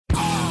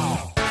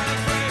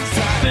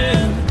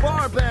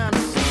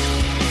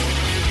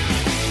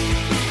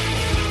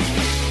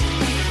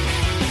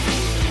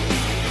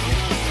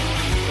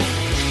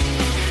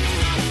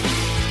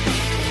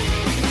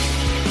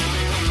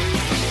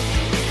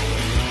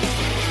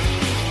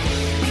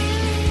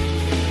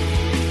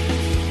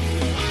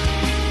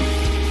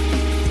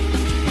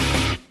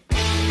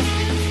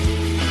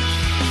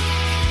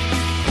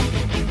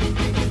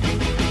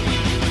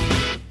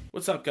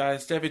up,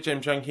 guys? David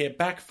James Young here,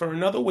 back for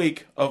another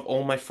week of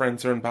All My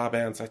Friends Are in Bar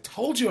Bands. I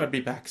told you I'd be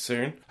back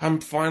soon.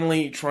 I'm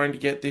finally trying to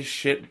get this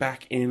shit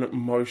back in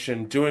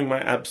motion, doing my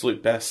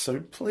absolute best, so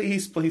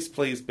please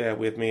bear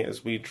with me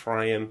as we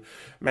try and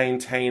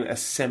maintain a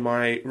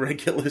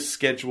semi-regular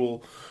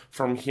schedule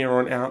from here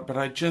on out, but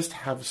I just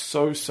have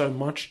so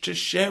much to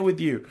share with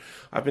you.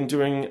 I've been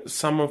doing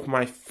some of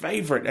my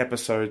favourite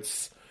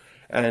episodes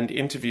and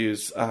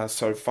interviews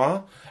so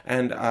far,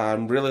 and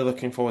I'm really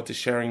looking forward to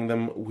sharing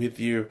them with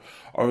you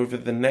over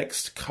the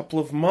next couple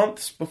of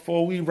months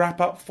before we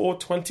wrap up for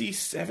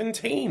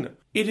 2017.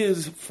 It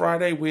is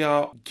Friday. We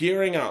are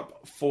gearing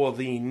up for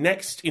the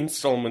next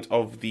installment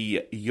of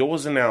the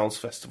Yours and Ours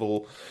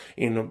Festival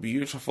in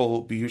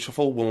beautiful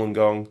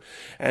Wollongong,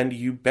 and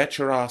you bet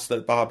your ass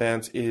that Bar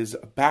Bands is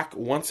back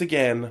once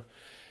again,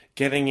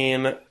 getting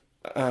in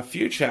a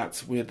few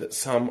chats with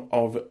some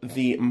of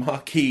the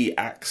marquee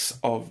acts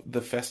of the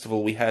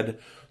festival. We had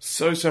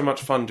so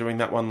much fun doing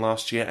that one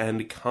last year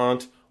and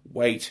can't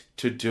wait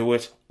to do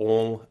it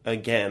all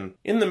again.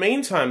 In the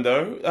meantime,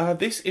 though,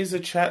 this is a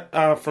chat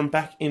from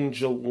back in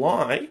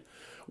July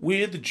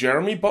with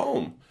Jeremy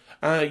Bolm.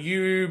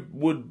 You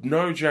would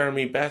know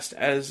Jeremy best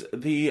as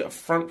the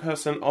front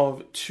person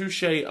of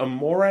Touche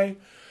Amore,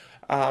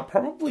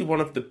 probably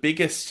one of the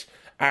biggest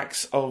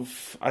acts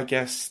of, I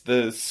guess,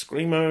 the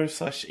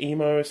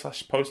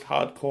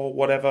screamo/emo/post-hardcore,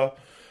 whatever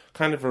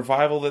kind of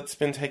revival that's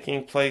been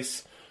taking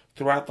place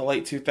throughout the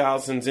late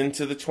 2000s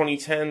into the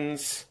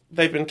 2010s.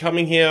 They've been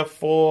coming here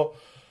for,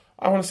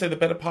 I want to say, the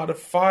better part of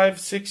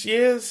 5-6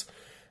 years,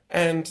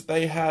 and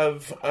they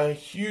have a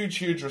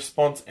huge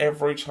response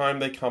every time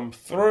they come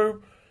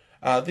through.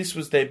 This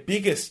was their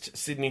biggest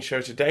Sydney show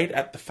to date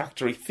at the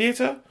Factory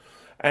Theatre,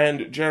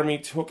 and Jeremy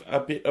took a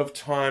bit of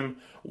time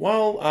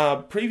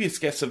while previous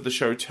guests of the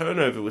show,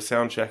 Turnover, were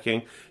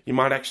soundchecking. You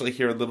might actually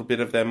hear a little bit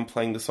of them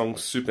playing the song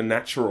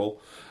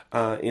Supernatural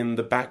in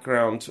the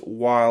background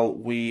while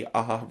we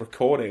are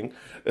recording.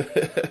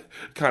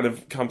 Kind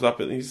of comes up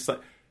and he's just like,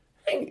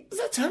 hey, is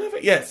that Turnover?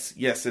 Yes,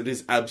 it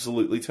is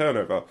absolutely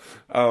Turnover.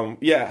 And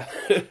yeah,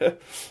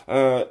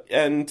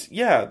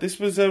 this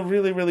was a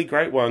really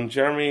great one.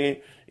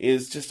 Jeremy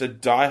is just a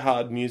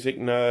diehard music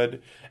nerd,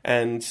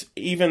 and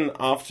even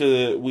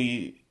after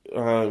we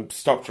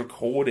stopped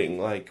recording,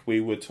 like, we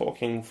were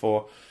talking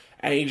for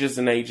ages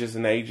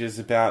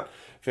about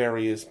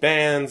various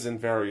bands and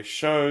various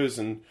shows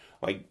and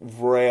like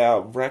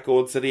rare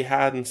records that he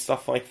had and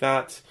stuff like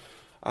that.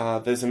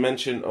 There's a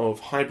mention of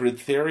Hybrid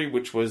Theory,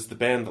 which was the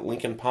band that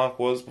Linkin Park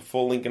was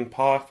before Linkin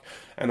Park,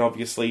 and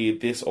obviously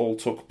this all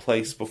took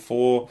place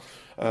before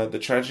the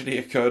tragedy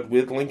occurred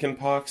with Linkin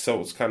Park, so it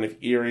was kind of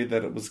eerie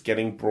that it was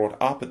getting brought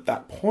up at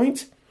that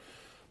point.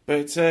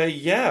 But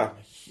yeah,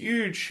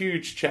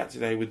 huge chat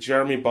today with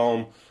Jeremy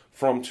Bolm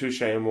from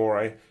Touche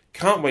Amore.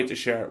 Can't wait to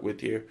share it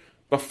with you.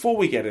 Before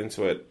we get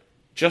into it,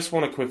 just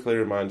want to quickly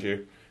remind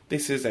you,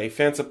 this is a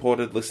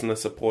fan-supported,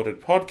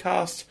 listener-supported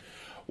podcast.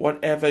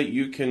 Whatever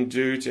you can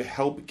do to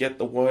help get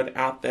the word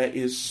out there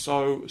is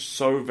so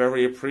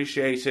very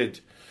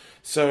appreciated.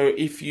 So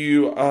if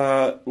you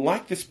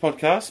like this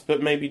podcast,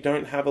 but maybe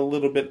don't have a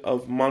little bit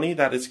of money,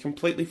 that is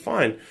completely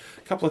fine.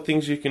 A couple of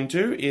things you can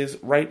do is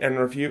rate and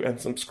review and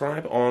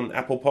subscribe on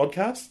Apple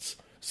Podcasts.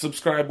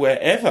 Subscribe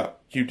wherever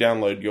you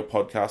download your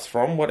podcast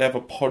from, whatever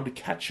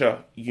podcatcher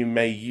you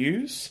may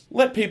use.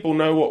 Let people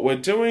know what we're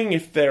doing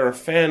if they're a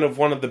fan of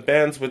one of the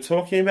bands we're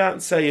talking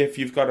about. Say if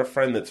you've got a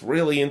friend that's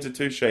really into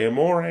Touche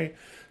Amore,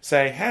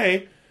 say,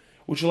 hey,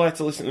 would you like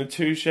to listen to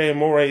Touche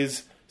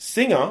Amore's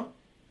singer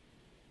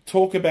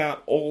talk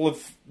about all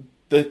of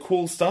the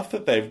cool stuff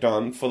that they've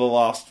done for the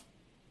last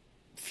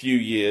few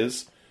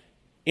years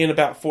in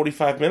about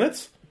 45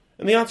 minutes?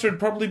 And the answer would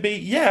probably be,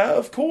 yeah,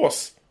 of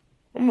course.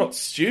 I'm not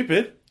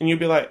stupid. And you'd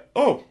be like,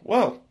 oh,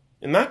 well,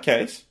 in that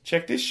case,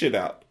 check this shit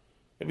out.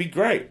 It'd be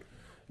great.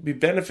 It'd be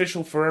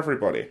beneficial for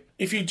everybody.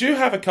 If you do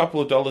have a couple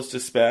of dollars to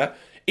spare,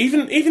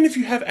 even if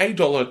you have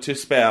 $1 to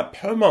spare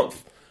per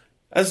month,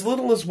 as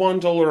little as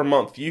 $1 a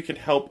month, you can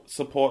help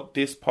support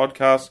this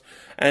podcast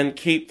and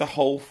keep the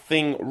whole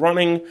thing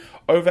running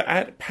over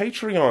at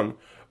Patreon.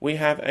 We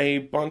have a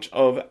bunch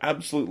of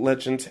absolute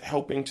legends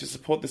helping to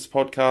support this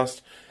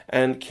podcast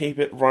and keep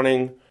it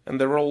running,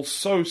 and they're all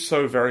so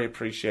very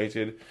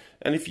appreciated.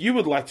 And if you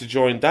would like to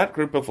join that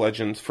group of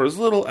legends for as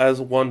little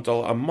as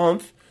 $1 a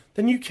month,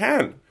 then you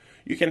can.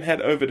 You can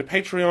head over to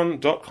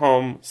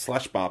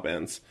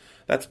patreon.com/barbands.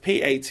 That's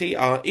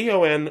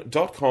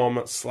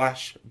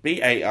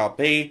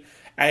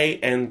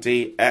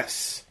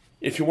patreon.com/barbands.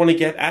 If you want to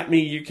get at me,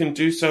 you can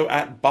do so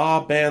at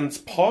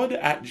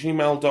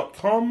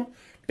barbandspod@gmail.com.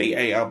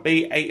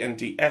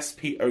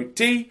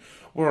 BARBANDSPOD.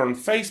 We're on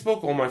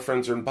Facebook, All My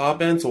Friends Are in Bar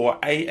Bands, or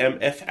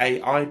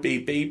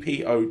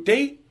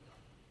AMFAIBBPOD.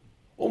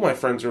 All My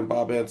Friends Are in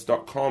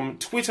Barbands.com.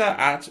 Twitter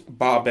at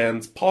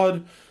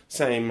barbandspod.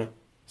 Same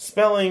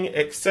spelling,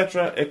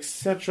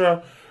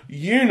 etc.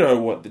 You know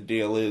what the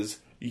deal is.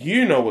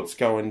 You know what's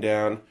going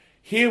down.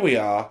 Here we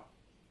are.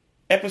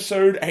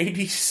 Episode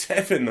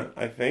 87,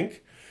 I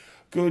think.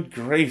 Good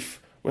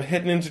grief. We're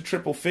heading into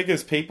triple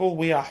figures, people.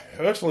 We are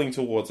hurtling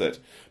towards it.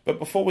 But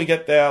before we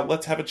get there,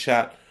 let's have a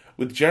chat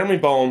with Jeremy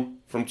Bolm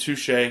from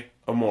Touche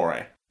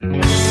Amore.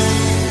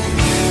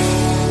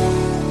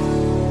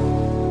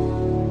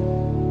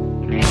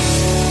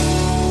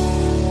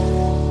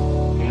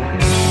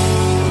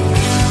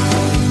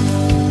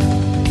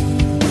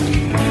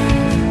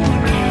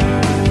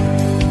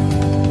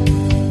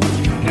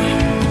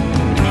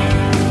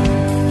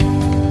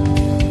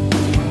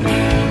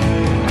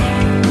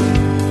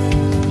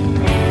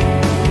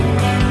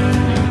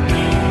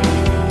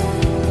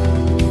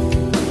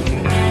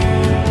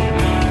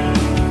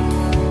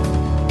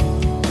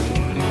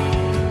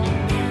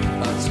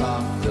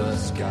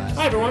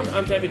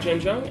 I'm David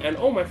James Young, and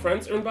all my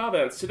friends are in bar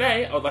bands.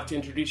 Today, I would like to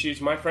introduce you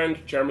to my friend,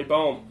 Jeremy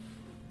Bolm.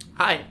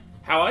 Hi.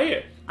 How are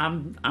you?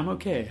 I'm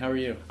okay. How are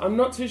you? I'm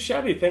not too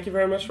shabby. Thank you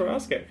very much for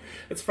asking.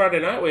 It's Friday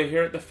night. We're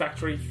here at the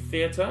Factory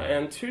Theatre,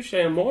 and Touche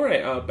Amore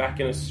are back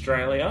in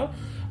Australia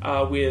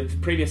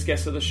with previous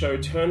guests of the show,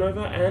 Turnover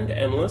and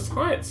Endless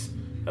Heights.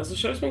 How's the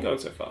show's been going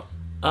so far?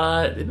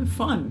 It's been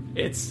fun.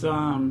 It's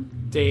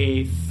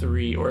day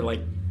 3 or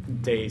like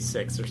day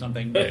 6 or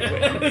something.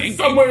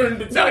 Somewhere in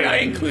between. No,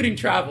 including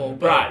travel.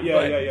 But, right,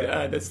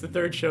 yeah. That's the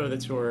third show of the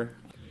tour.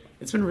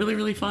 It's been really,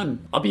 really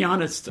fun. I'll be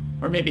honest,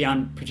 or maybe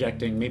I'm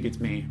projecting, maybe it's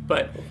me,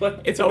 but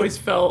it's always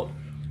felt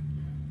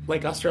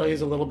like Australia is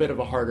a little bit of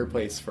a harder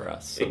place for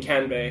us. It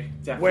can be,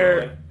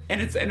 definitely.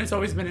 And it's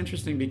always been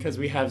interesting because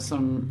we have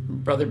some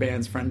brother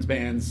bands, friends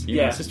bands, you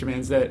know, sister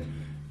bands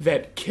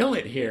that kill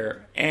it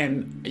here,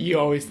 and you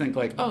always think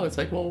like, oh, it's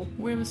like, well,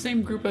 we have the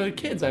same group of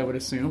kids, I would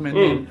assume, and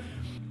then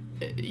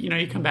you know,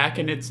 you come back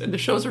and the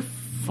shows are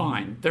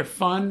fine. They're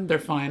fun, they're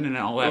fine, and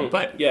all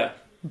that.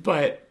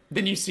 But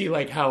then you see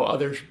like how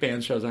other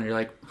band shows are, and you're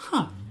like,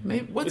 huh,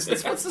 maybe, what's the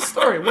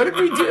story? What did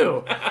we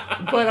do?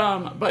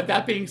 But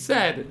that being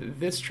said,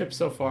 this trip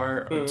so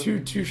far,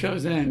 two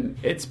shows in,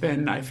 it's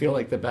been, I feel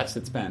like, the best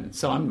it's been.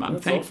 So I'm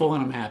thankful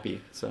awesome. And I'm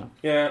happy. So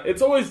yeah,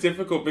 it's always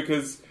difficult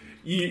because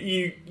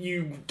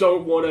you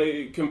don't want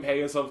to compare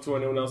yourself to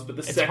anyone else, but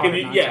the second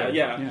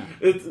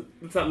it's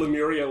that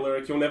Lemuria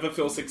lyric, you'll never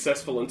feel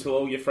successful until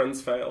all your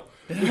friends fail.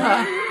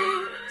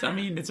 I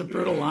mean, it's a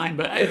brutal line,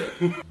 but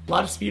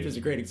Lot of Speed is a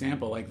great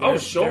example. Like,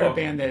 they're a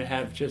band that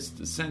have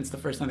just, since the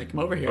first time they come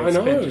over here, it's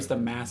been just a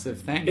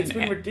massive thing. It's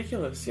been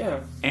ridiculous,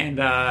 yeah. And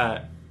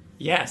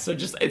so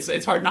just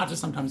it's hard not to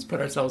sometimes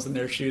put ourselves in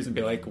their shoes and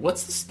be like,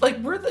 what's this?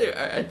 Like,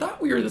 I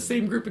thought we were the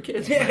same group of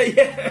kids.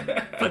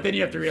 But then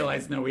you have to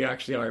realize, no, we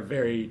actually are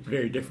very,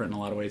 very different in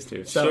a lot of ways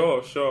too.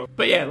 So, sure.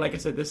 But yeah, like I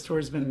said, this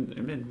tour's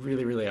been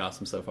really, really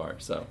awesome so far.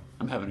 So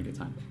I'm having a good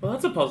time. Well,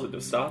 that's a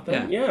positive start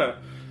then. Yeah.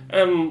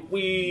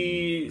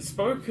 We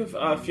spoke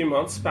a few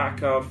months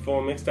back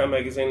for Mixdown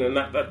Magazine, and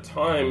at that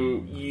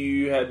time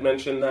you had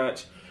mentioned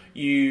that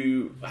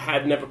you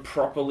had never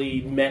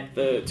properly met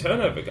the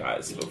Turnover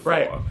guys before.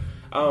 Right.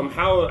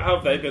 How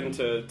have they been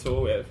to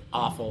tour with?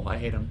 Awful. I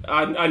hate them.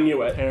 I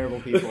knew it.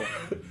 Terrible people.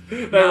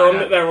 They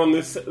were on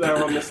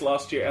this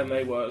last year, and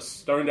they were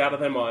stoned out of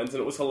their minds,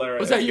 and it was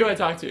hilarious. Was that you I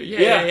talked to?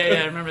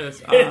 Yeah. I remember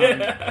this.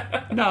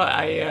 No,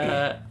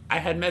 I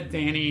had met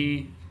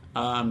Danny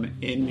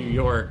in New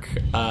York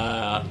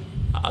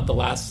the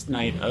last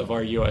night of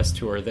our U.S.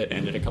 tour that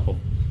ended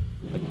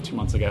 2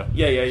 months ago.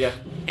 Yeah.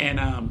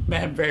 And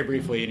met him very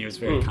briefly, and he was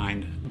very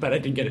kind. But I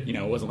didn't get it,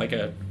 it wasn't like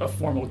a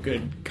formal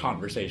good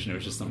conversation. It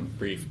was just some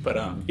brief. But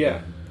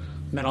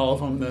met all of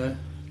them the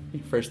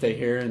first day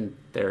here, and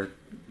they're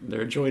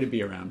a joy to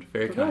be around.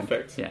 Very kind.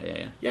 Perfect.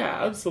 Yeah.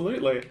 Yeah,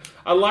 absolutely.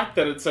 I like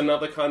that it's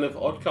another kind of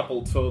odd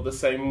couple tour, the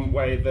same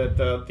way that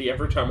the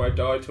Every Time I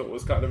Die tour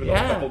was kind of an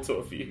odd couple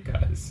tour for you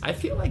guys. I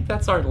feel like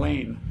that's our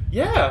lane.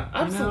 Yeah,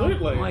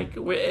 absolutely. I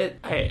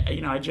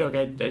joke.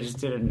 I just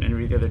did an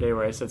interview the other day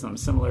where I said something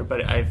similar,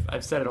 but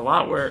I've said it a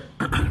lot. Where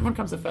when it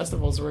comes to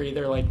festivals, we're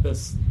either like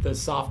the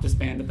softest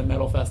band at the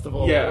metal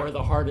festival or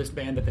the hardest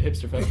band at the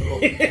hipster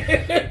festival.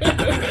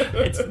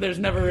 There's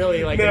never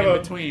really like an in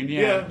between.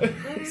 Yeah.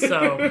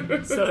 So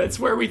it's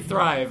where we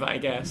thrive, I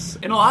guess.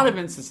 In a lot of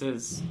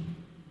instances,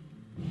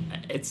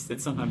 it's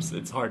sometimes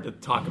it's hard to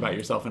talk about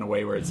yourself in a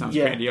way where it sounds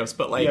grandiose,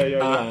 but like.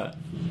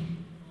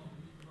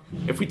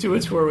 If we do a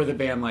tour with a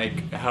band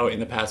like how in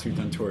the past we've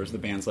done tours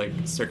with bands like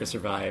Circa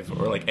Survive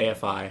or like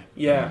AFI.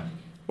 Yeah.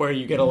 Where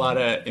you get a lot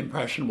of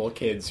impressionable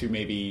kids who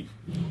maybe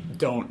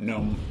don't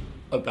know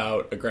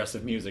about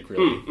aggressive music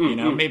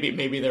really.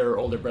 Maybe their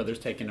older brother's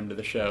taking them to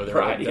the show,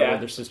 their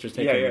older sister's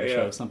taking them to the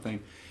show,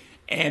 something.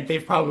 And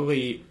they've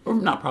probably, or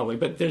not probably,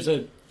 but there's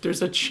a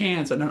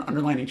chance, an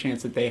underlying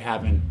chance that they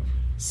haven't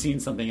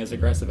seen something as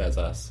aggressive as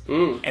us,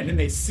 and then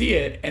they see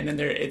it, and then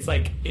it's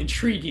like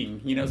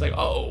intriguing. It's like,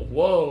 oh,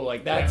 whoa,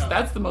 like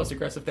that's the most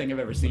aggressive thing I've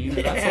ever seen.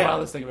 Or that's the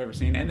wildest thing I've ever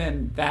seen, and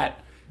then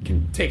that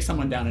can take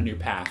someone down a new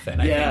path.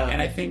 And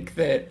I think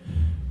that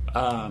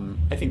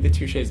the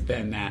Touche's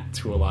been that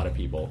to a lot of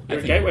people. You're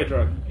a gateway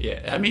drug.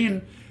 Yeah, I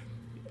mean,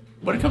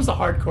 when it comes to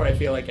hardcore, I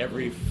feel like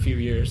every few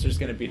years there's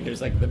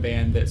like the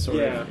band that sort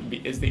of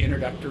is the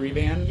introductory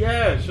band.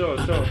 Yeah, sure.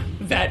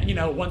 That, you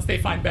know, once they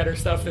find better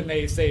stuff, then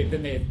they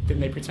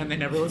pretend they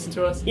never listen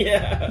to us.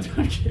 Yeah.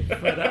 Okay,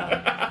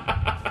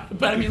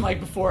 but I mean, like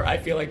before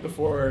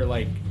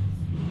like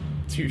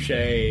Touche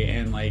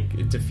and like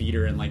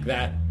Defeater and like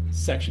that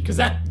section, because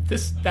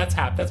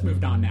that's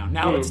moved on now.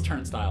 Now it's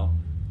Turnstile.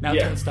 Now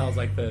Turnstile's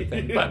like the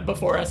thing, but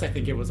before us, I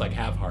think it was like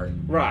Have Heart.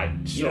 Right.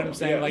 You know what I'm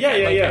saying? Yeah.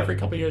 Every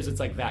couple of years, it's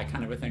like that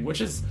kind of a thing.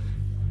 Which is,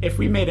 if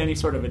we made any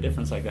sort of a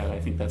difference like that, I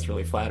think that's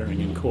really flattering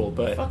and cool.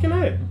 But fucking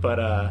A. But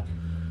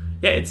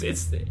yeah,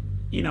 it's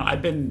you know,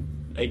 I've been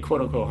a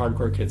quote unquote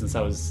hardcore kid since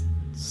I was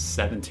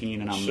 17,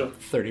 and I'm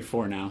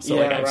 34 now. So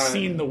like I've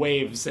seen the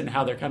waves and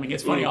how they're coming.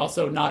 It's funny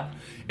also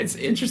it's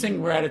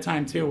interesting, we're at a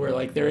time too where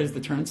like there is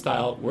the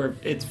Turnstile where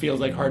it feels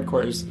like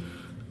hardcore is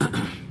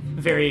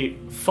very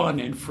fun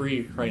and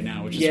free right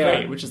now, which is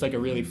great, which is like a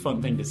really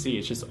fun thing to see.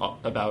 It's just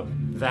about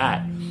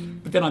that.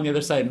 But then on the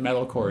other side,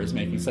 metalcore is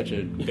making such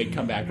a big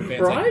comeback with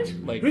bands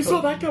like who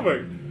saw that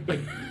coming?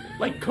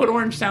 Like Code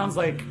Orange sounds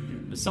like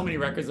so many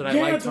records that I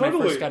liked when I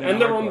first got into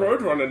and they're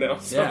hardcore. on Roadrunner now,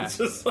 so it's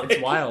just like...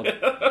 It's wild.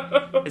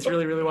 It's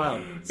really, really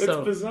wild. It's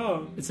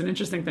bizarre. It's an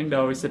interesting thing to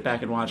always sit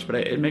back and watch, but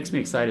it makes me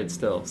excited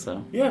still,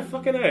 so... Yeah,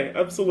 fucking A,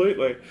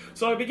 absolutely.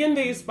 So I begin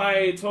these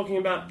by talking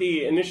about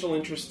the initial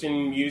interest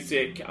in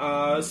music,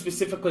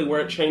 specifically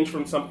where it changed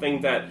from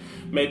something that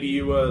maybe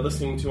you were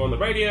listening to on the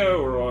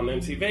radio or on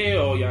MTV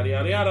or yada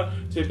yada yada,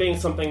 to being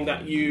something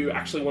that you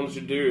actually wanted to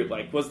do.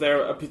 Like, was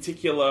there a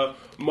particular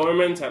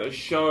moment at a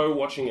show,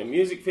 watching a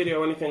music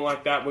video, anything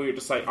like that, where you're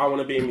just like, I want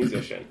to be a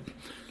musician?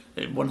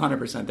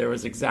 100%. There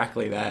was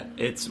exactly that.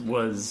 I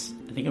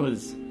think it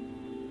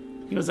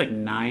was like 8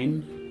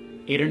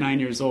 or 9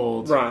 years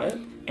old. Right.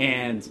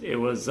 And it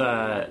was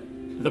the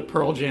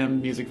Pearl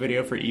Jam music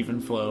video for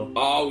Even Flow.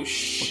 Oh,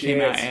 shit.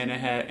 Came out,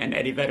 and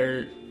Eddie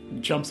Vedder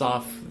jumps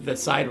off the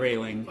side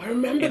railing. I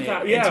remember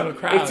that, into a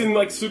crowd. It's in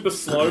like super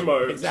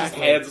slow-mo. Exactly.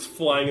 His hair just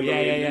flying in the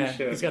wind and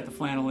shit. He's got the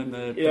flannel and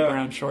the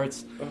brown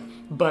shorts.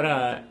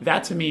 But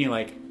that to me,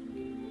 like,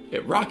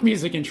 rock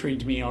music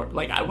intrigued me. Or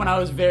like when I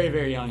was very,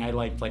 very young, I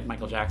liked like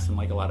Michael Jackson,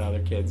 like a lot of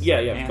other kids. Yeah,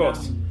 of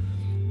course.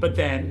 But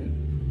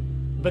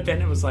then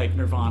it was like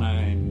Nirvana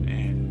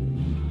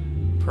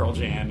and Pearl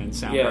Jam and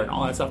Soundgarden and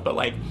all that stuff. But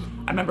like,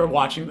 I remember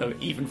watching the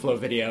Even Flow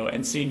video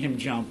and seeing him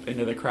jump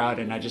into the crowd,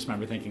 and I just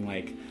remember thinking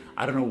like,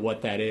 I don't know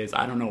what that is.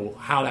 I don't know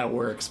how that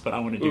works, but I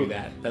want to do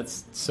that.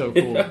 That's so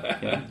cool.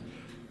 Yeah.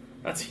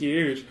 That's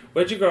huge.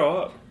 Where'd you grow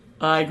up?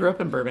 I grew up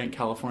in Burbank,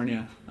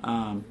 California,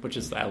 which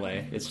is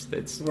LA. It's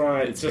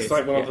right. It's just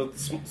like one of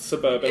the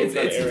suburban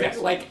areas.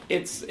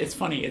 It's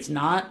funny. It's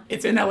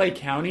in LA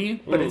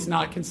County, but it's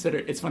not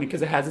considered. It's funny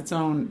because it has its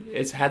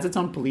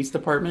own police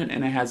department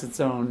and it has its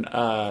own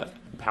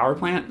power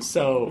plant.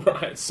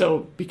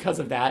 So because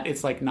of that,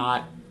 it's like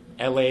not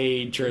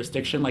LA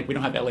jurisdiction. Like we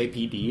don't have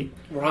LAPD.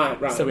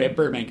 Right. So we have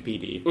Burbank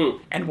PD.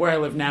 And where I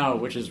live now,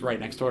 which is right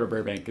next door to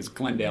Burbank, is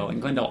Glendale,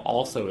 and Glendale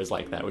also is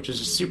like that, which is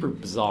just super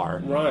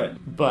bizarre. Right.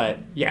 But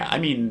yeah, I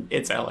mean,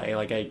 it's LA.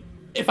 Like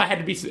if I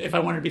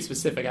wanted to be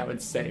specific, I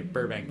would say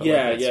Burbank.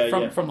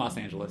 But from Los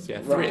Angeles.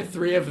 Yeah.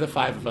 Three of the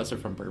 5 of us are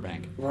from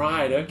Burbank.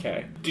 Right.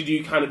 Okay. Did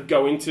you kind of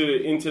go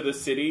into the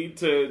city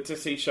to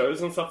see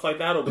shows and stuff like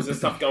that, or was there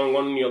stuff going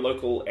on in your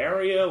local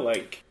area,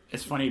 like?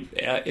 It's funny,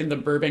 in the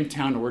Burbank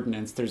town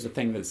ordinance, there's a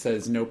thing that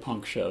says no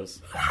punk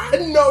shows.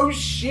 No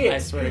shit! I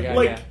swear to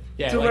God,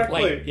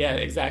 directly. Yeah,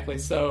 exactly.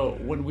 So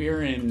when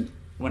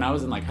I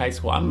was in like high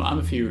school, I'm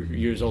a few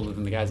years older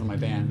than the guys in my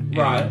band.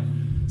 Right.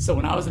 So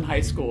when I was in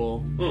high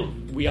school,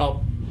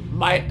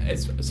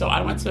 so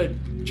I went to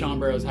John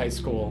Burroughs High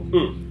School.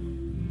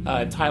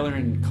 Tyler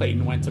and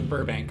Clayton went to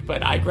Burbank,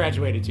 but I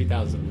graduated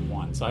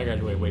 2001, so I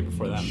graduated way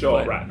before them.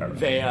 Sure,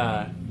 but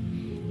right.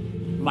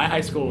 My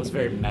high school was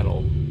very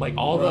metal. Like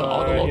all the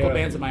local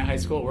bands in my high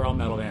school were all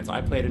metal bands.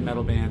 I played in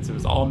metal bands. It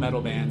was all metal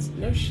bands.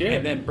 No shit.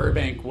 And then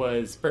Burbank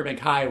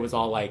High was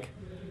all like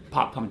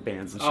pop punk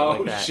bands and shit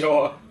like that.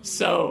 Sure.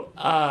 So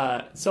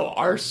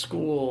our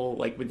school,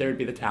 like there would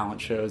be the talent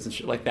shows and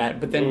shit like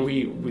that. But then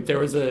there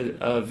was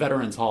a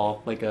veterans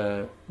hall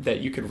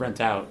that you could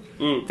rent out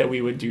that we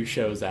would do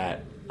shows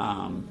at,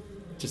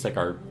 just like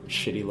our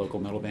shitty local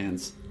metal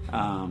bands.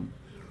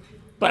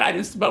 But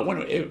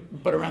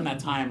around that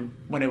time,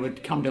 when it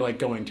would come to like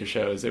going to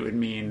shows, it would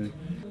mean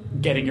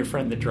getting your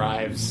friend that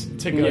drives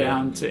to go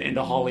down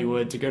into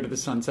Hollywood, to go to the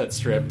Sunset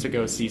Strip, to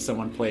go see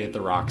someone play at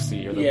the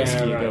Roxy or the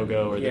Whiskey A Go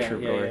Go or the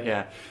Troubadour.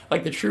 Yeah.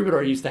 Like the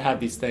Troubadour used to have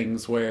these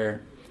things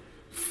where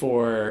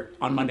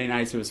on Monday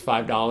nights it was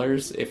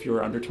 $5 if you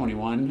were under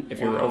 21.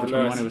 If you were over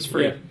 21, it was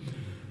free. Yeah.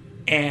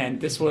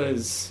 And this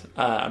was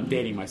I'm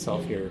dating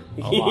myself here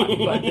a lot,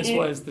 but this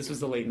was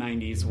the late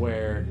 90s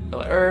where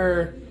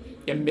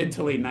mid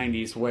to late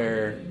 90s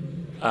where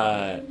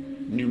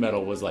nu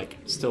metal was like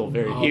still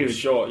very huge.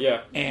 Sure,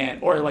 yeah.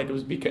 And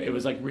it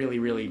was like really,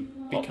 really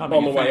becoming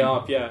on the way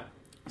up, yeah.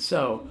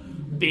 So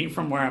being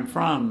from where I'm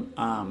from,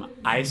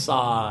 I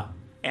saw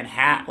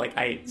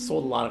I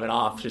sold a lot of it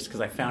off just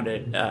because I found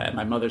it at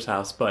my mother's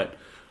house, but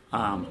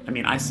I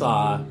mean, I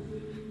saw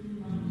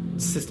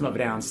System of a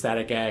Down,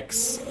 Static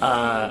X,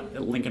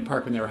 Linkin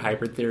Park when they were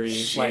Hybrid Theory,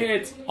 Shit.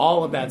 like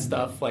all of that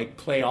stuff, like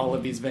play all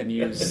of these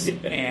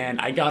venues,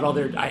 and I got all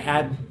their. I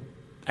had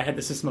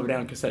the System of a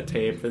Down cassette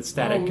tape, the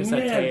Static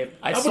cassette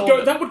tape.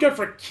 That would go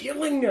for a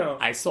killing now.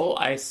 I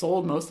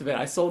sold most of it.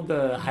 I sold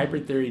the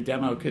Hybrid Theory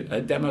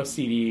demo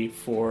CD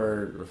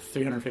for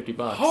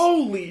 $350.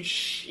 Holy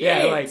shit!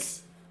 Yeah,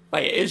 like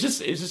it's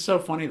just so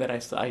funny that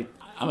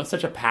I'm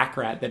such a pack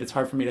rat that it's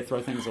hard for me to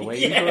throw things away.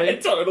 Yeah, usually.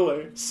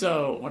 Totally.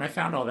 So when I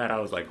found all that, I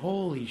was like,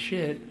 holy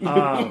shit.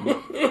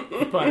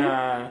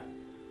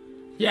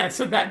 Yeah,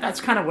 so that's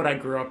kind of what I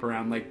grew up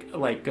around,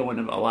 like going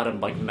to a lot of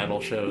like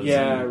metal shows,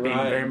 and being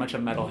very much a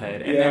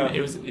metalhead. And then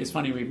it's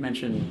funny, we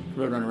mentioned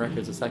Roadrunner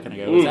Records a second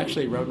ago. It was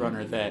actually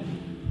Roadrunner that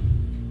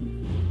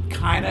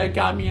kind of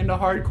got me into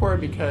hardcore,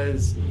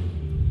 because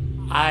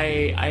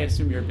I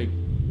assume you're a big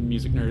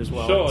music nerd as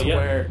well. Sure, yeah.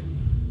 Where,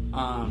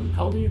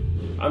 how old are you?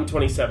 I'm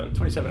 27.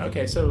 27.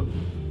 Okay, so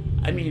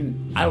I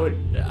mean, I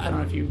don't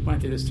know if you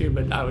went through this too,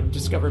 but I would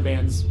discover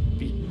bands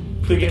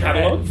through the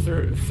catalog,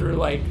 through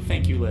like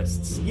thank you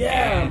lists.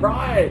 Yeah,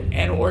 right.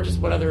 And or just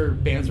what other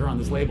bands are on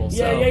this label.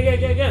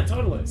 Yeah,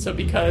 totally. So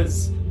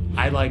because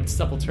I liked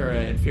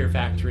Sepultura and Fear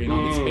Factory and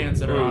all these bands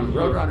that are on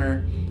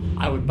Roadrunner,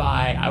 I would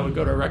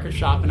go to a record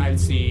shop and I would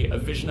see a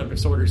Vision of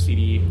Disorder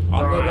CD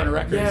on Roadrunner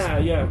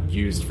Records,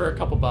 used for a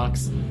couple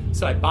bucks.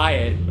 So I'd buy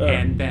it,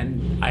 and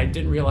then I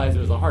didn't realize it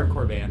was a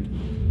hardcore band.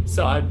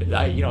 So I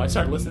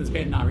started listening to this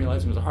band, not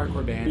realizing it was a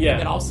hardcore band. Yeah. And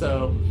then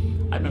also,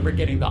 I remember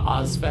getting the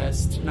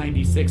Ozfest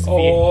 96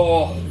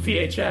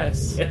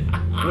 VHS,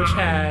 which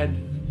had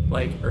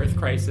like Earth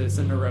Crisis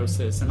and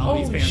Neurosis and all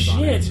these bands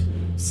on it.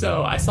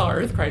 So I saw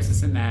Earth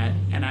Crisis in that,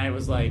 and I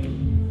was like,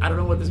 I don't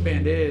know what this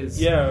band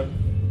is. Yeah.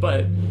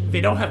 But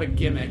they don't have a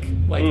gimmick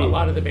like a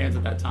lot of the bands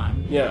at that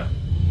time. Yeah.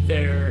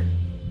 They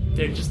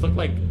just look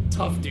like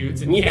tough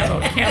dudes in camo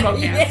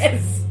pants.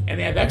 Yes. And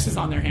they have X's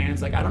on their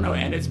hands, like, I don't know,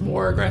 and it's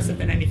more aggressive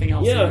than anything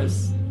else in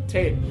this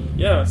tape.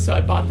 Yeah. So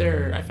I found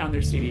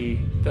their CD,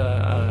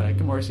 the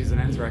Gomorrah Season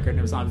Ends record, and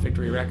it was on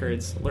Victory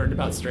Records, learned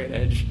about Straight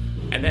Edge,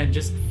 and then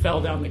just fell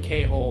down the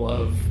K-hole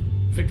of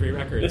Victory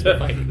Records with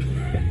like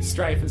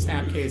Strife and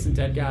Snapcase and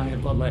Dead Guy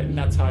and Bloodlight, and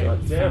that's how I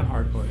found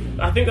hardcore.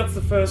 I think that's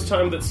the first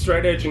time that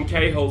Straight Edge and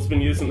K-hole's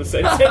been used in the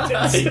same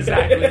sentence.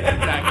 Exactly.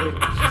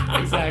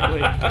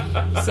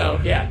 So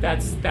yeah,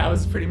 that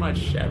was pretty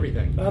much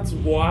everything. That's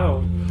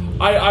wild.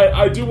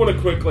 I do want to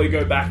quickly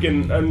go back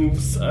and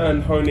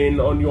hone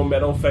in on your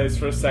metal phase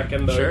for a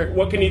second, though. Sure.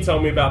 What can you tell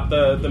me about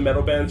the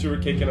metal bands you were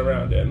kicking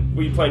around in?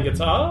 Were you playing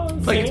guitar?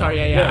 Playing guitar,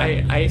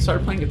 yeah. I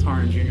started playing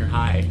guitar in junior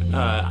high.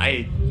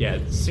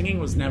 Singing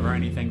was never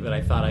anything that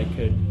I thought I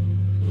could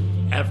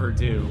ever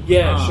do.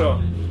 Yeah,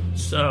 sure.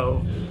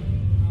 So,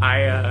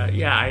 I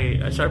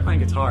started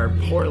playing guitar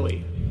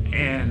poorly,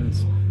 and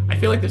I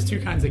feel like there's two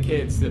kinds of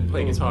kids that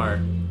play guitar.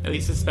 At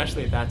least,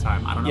 especially at that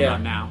time. I don't know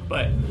about now,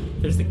 but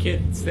there's the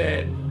kids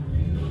that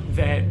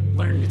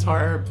learn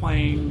guitar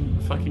playing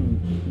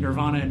fucking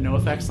Nirvana and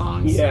NoFX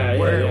songs.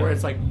 Where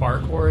it's like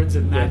bar chords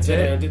and that's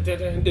it.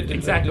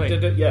 Exactly.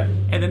 Yeah.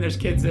 And then there's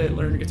kids that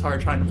learn guitar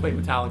trying to play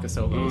Metallica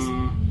solos.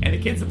 And the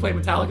kids that play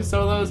Metallica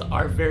solos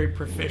are very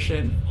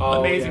proficient,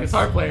 amazing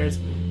guitar players.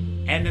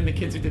 And then the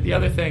kids who did the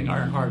other thing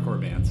are in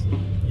hardcore bands.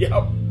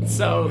 Yep.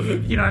 So,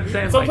 you know what I'm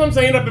saying? Sometimes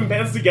they end up in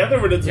bands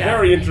together, and it's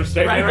very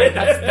interesting. Right.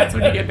 That's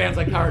when you get bands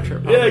like Power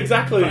Trip. Yeah,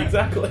 exactly.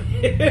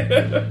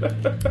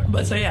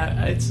 But so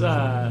yeah, it's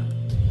that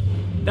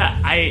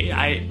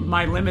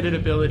my limited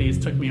abilities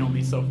took me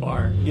only so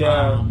far.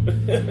 Yeah.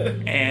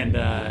 And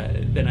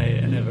then I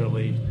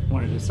inevitably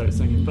wanted to start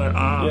singing. But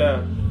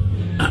no,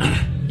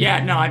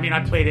 I mean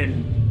I played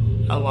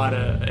in a lot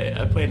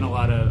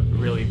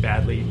of really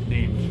badly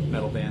named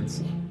metal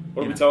bands.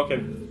 What are we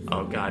talking?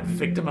 Oh God,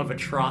 Victim of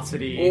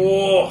Atrocity.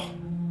 Oh.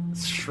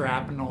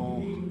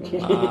 Shrapnel.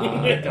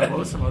 What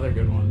was some other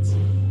good ones?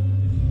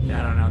 Yeah,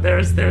 I don't know.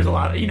 There's a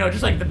lot of,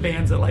 just like the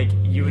bands that like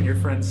you and your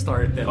friends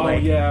start that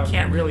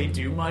can't really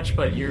do much,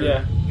 but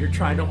you're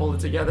trying to hold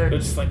it together.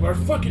 It's just like, we're a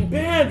fucking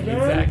band, man.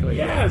 Exactly.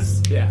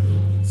 Yes. Yeah.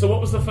 So what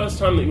was the first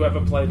time that you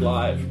ever played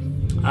live?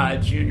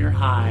 Junior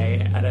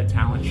high at a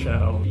talent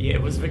show. Yeah,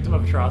 it was Victim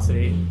of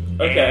Atrocity.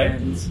 Okay.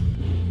 And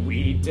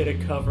we did a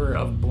cover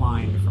of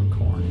Blind from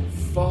Korn.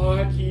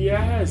 Fuck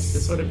yes.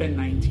 This would have been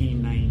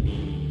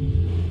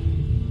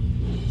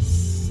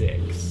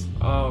 1996.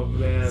 Oh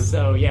man.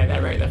 So yeah,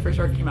 that first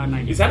record came out in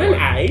 1994. Is that an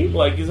A?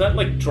 Like, is that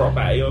like drop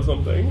A or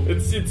something?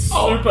 It's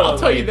super. I'll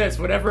tell you this,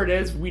 whatever it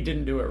is, we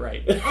didn't do it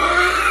right.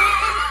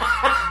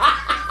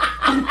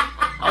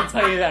 I'll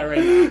tell you that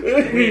right now.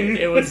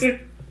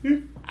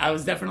 I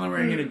was definitely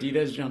wearing an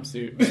Adidas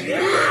jumpsuit.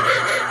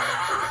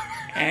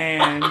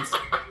 And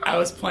I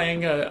was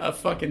playing a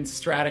fucking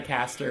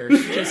Stratocaster,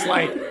 just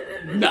like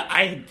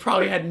I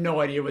probably had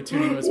no idea what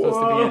tuning it was supposed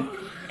to be in.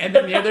 And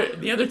then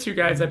the other two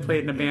guys I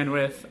played in a band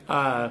with,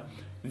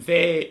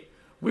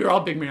 we were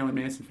all big Marilyn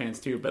Manson fans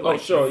too, but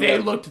they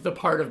looked the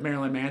part of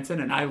Marilyn Manson,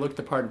 and I looked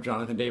the part of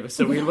Jonathan Davis,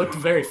 so we looked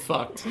very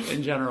fucked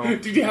in general.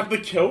 Did you have the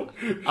kilt?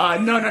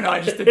 No. I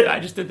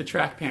just did the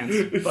track pants,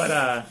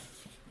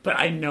 but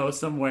I know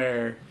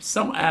somewhere,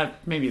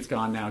 maybe it's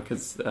gone now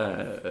because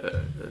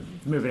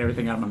moving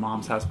everything out of my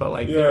mom's house.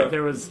 But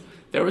there was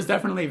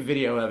definitely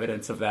video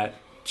evidence of that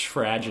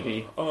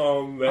tragedy.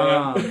 Oh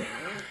man!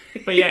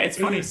 But yeah, it's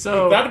funny.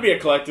 So that'd be a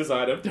collector's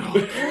item.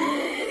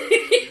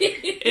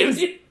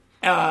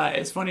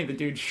 It's funny. The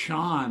dude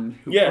Sean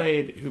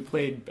who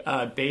played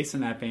bass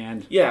in that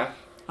band. Yeah.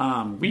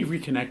 We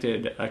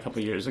reconnected a couple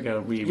of years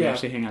ago. We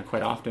actually hang out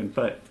quite often.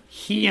 But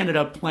he ended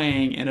up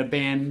playing in a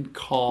band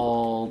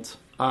called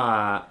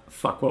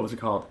what was it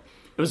called?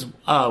 It was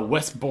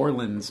Wes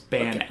Borland's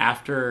band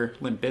after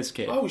Limp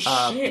Bizkit. Oh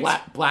shit!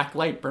 Black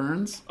Light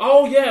Burns.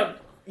 Oh yeah.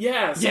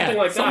 Yeah, something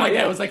like that.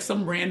 It was like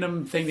some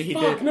random thing that he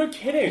did. No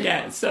kidding.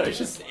 Yeah, so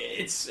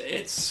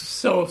it's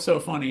so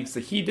funny. So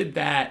he did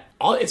that.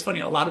 It's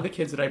funny. A lot of the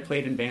kids that I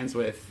played in bands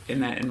with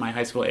in my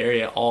high school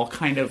area all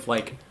kind of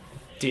like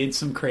did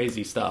some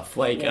crazy stuff.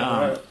 Like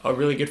a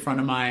really good friend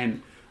of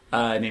mine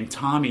named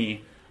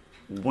Tommy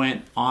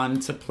went on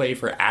to play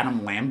for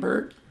Adam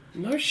Lambert.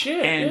 No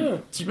shit.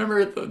 And do you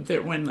remember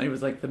that when it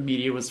was like the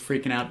media was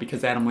freaking out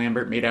because Adam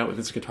Lambert made out with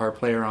his guitar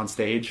player on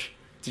stage?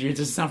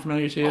 Does it sound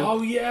familiar to you?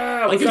 Oh,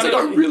 yeah. Like, it was like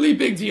a really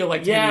big deal,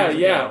 like 10 years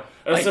ago.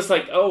 It was just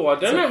like, I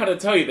don't know how to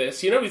tell you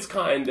this. You know, he's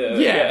kind of...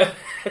 Yeah.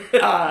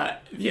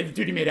 The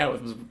dude he made out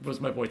with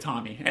was my boy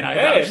Tommy. And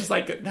I was just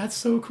like, that's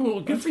so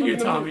cool. Good for you,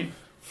 Tommy.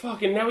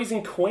 Fucking now he's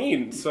in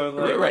Queen, so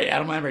like... Right,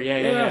 Adam Lambert,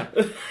 yeah.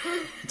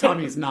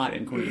 Tommy's not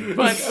in Queen.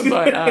 But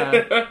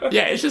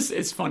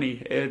it's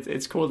funny.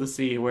 It's cool to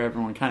see where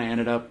everyone kind of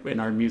ended up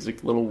in our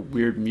little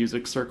weird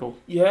music circle.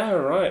 Yeah,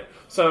 right.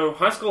 So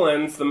high school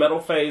ends, the metal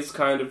phase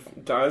kind of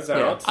dies out.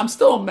 Yeah. I'm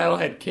still a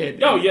metalhead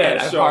kid. Oh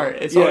yeah, at sure. Heart.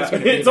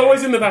 It's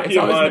always in the back of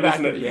your mind,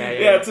 isn't it?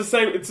 Yeah. It's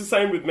the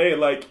same with me.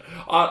 Like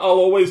I'll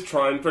always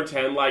try and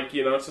pretend like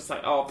it's just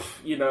like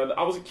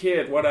I was a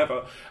kid,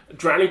 whatever.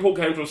 Drowning Pool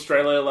came to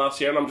Australia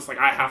last year, and I'm just like,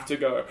 I have to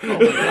go. Oh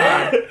my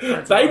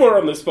God. They were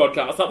on this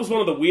podcast. That was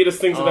one of the weirdest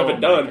things I've ever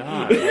done.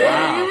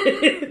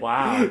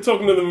 Wow.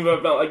 Talking to them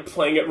about like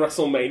playing at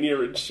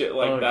WrestleMania and shit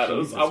like that.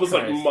 I was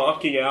like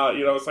marking out.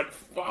 I was like,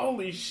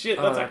 holy shit,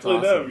 that's actually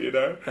awesome.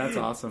 them. That's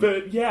awesome.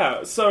 But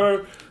yeah,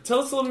 so tell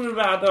us a little bit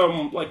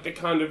about like the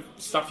kind of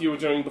stuff you were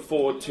doing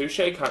before Touche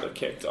kind of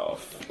kicked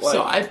off.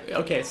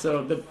 Like,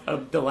 so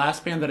the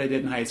last band that I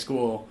did in high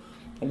school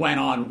went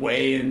on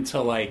way into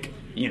like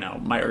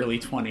my early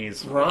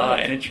 20s, right?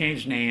 And it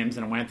changed names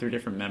and it went through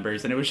different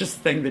members, and it was just a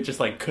thing that just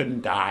like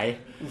couldn't die.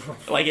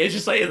 Like it's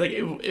just like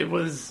it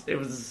was.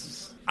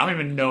 I don't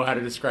even know how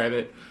to describe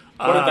it.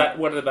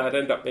 What did that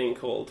end up being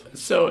called?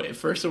 So at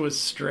first it was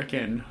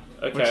Stricken,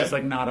 which is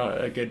like not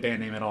a good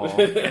band name at all,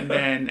 and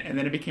then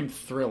it became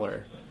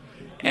Thriller,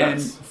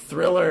 and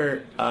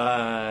Thriller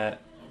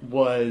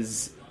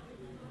was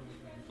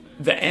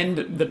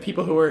the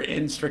people who were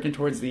in Stricken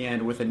towards the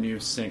end with a new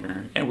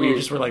singer, and we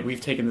just were like, we've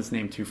taken this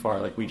name too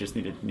far, like we just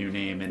need a new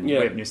name and we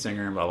have a new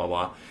singer and blah blah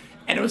blah.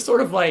 And it was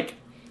sort of like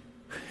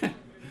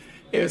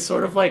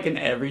an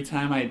Every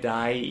Time I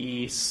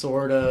Die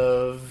sort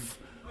of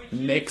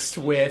mixed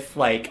with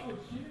like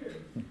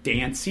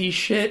dancey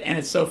shit. And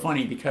it's so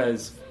funny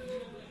because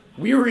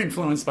we were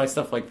influenced by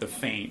stuff like The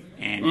Faint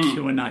and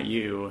Q and Not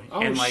You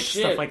and like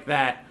stuff like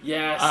that.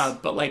 Yes.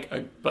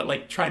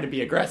 But trying to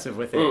be aggressive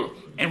with it.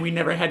 And we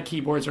never had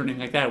keyboards or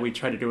anything like that. We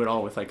tried to do it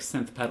all with like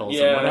synth pedals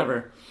and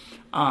whatever.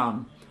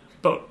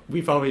 But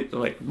we've always,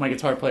 like, my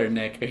guitar player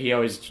Nick,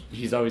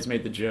 he's always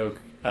made the joke,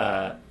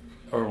 or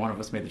one of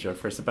us made the joke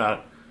first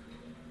about,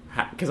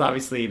 because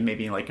obviously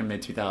maybe like in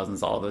mid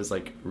 2000s all those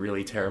like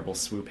really terrible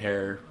swoop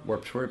hair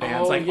Warped Tour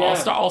bands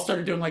all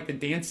started doing like the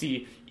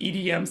dancey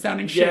EDM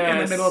sounding shit in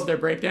the middle of their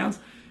breakdowns.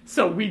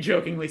 So we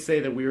jokingly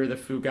say that we were the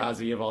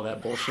Fugazi of all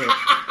that bullshit.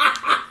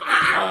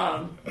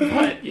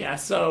 But yeah,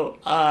 so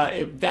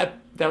that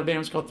band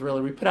was called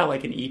Thriller. We put out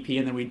like an EP,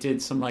 and then we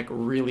did some like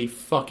really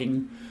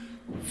fucking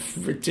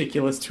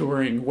ridiculous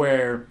touring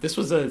where this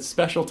was a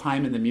special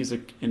time in the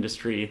music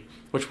industry,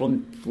 which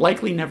will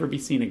likely never be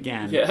seen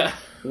again. Yeah.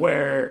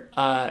 Where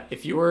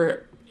if you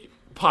were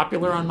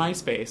popular on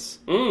MySpace,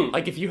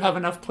 like if you have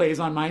enough plays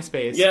on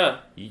MySpace,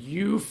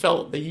 you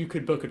felt that you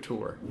could book a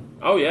tour.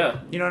 Oh yeah.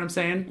 You know what I'm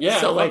saying?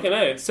 Yeah. So like,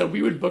 A. so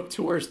we would book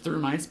tours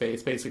through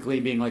MySpace, basically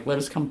being like, let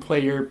us come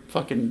play your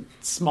fucking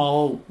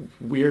small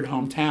weird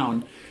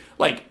hometown.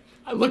 Like,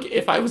 look,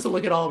 if I was to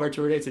look at all of our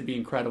tour dates, it'd be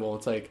incredible.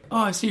 It's like, oh,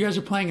 I see you guys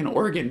are playing in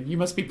Oregon. You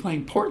must be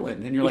playing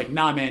Portland, and you're like,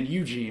 nah, man,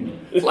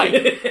 Eugene.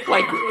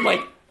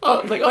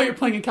 Oh, you're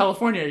playing in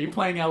California. Are you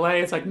playing LA?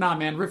 It's like, nah,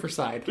 man,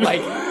 Riverside.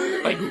 Like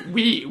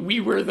we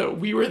were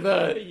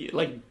the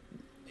like,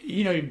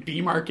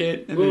 B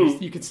market, and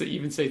then you could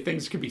even say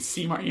things could be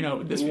C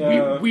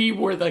market. We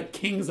were the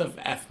kings of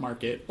F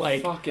market.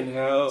 Like, fucking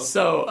hell.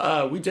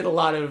 So we did a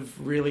lot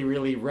of really,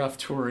 really rough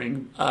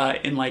touring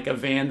in like a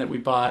van that we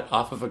bought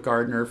off of a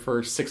gardener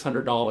for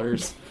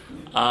 $600.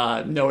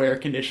 No air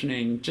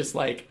conditioning, just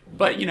like,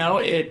 but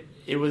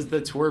it was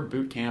the tour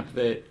boot camp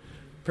that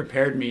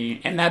prepared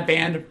me. And that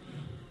band,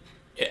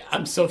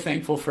 I'm so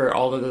thankful for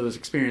all of those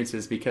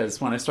experiences, because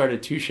when I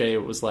started Touche,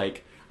 it was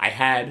like I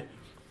had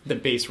the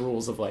base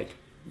rules of like,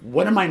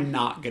 what am I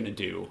not going to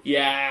do?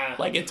 Yeah.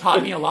 Like, it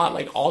taught me a lot,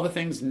 like all the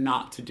things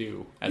not to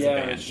do as a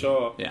band. Yeah,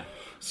 sure. Yeah.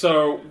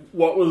 So,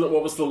 what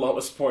was the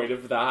lowest point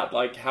of that?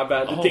 Like, how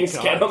bad did things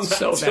get on that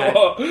so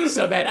tour? Bad.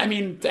 So bad. I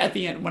mean, at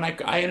the end, when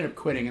I ended up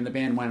quitting, and the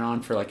band went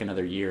on for like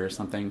another year or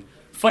something.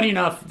 Funny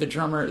enough, the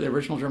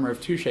original drummer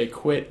of Touche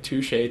quit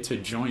Touche to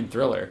join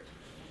Thriller.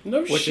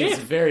 No which shit. Is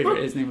very,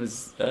 his name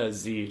was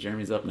Z,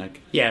 Jeremy Zupnik.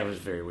 Yeah, it was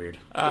very weird.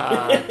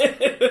 I'm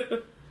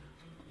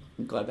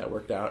glad that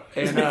worked out.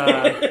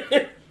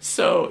 And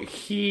so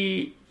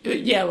it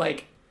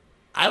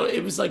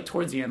was like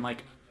towards the end,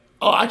 like,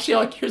 oh, actually,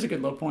 like, here's a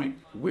good low point.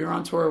 We were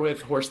on tour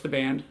with Horse the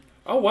Band.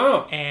 Oh,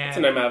 wow. And that's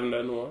a name I haven't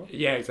known in a while.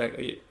 Yeah,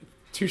 exactly.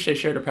 Touche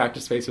shared a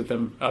practice space with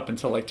them up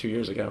until like 2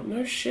 years ago.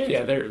 No shit.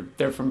 Yeah,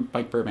 they're from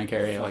like Burbank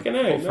area, like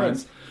old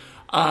friends.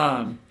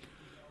 But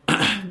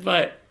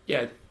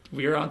yeah,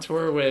 we were on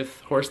tour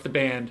with Horse the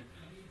Band,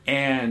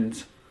 and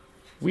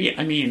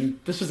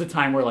this was a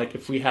time where like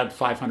if we had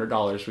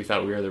 $500, we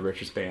thought we were the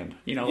richest band.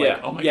 You know,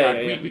 like oh my god,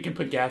 we can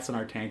put gas in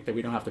our tank that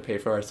we don't have to pay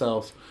for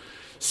ourselves.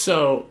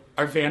 So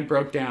our van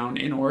broke down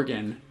in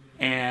Oregon,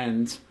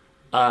 and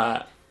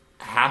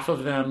half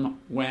of them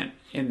went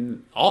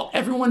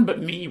everyone but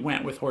me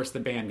went with Horse the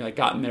Band, like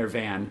got in their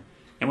van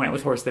and went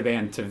with Horse the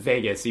Band to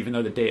Vegas, even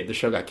though the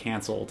show got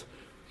canceled.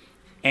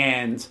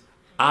 And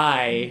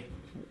I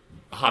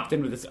hopped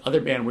in with this other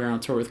band we were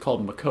on tour with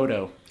called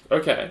Makoto.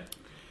 Okay.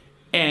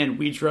 And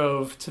we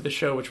drove to the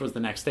show, which was the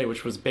next day,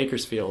 which was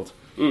Bakersfield.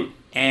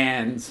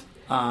 And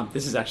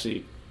this is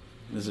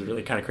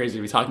really kind of crazy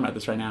to be talking about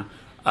this right now.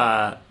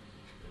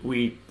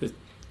 Started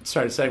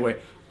a segue.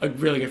 A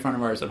really good friend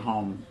of ours at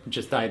home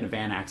just died in a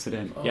van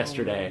accident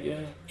yesterday. Yeah.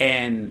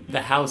 And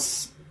the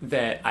house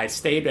that I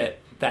stayed at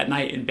that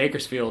night in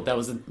Bakersfield, that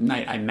was the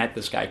night I met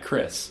this guy,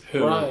 Chris,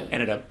 who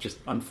ended up just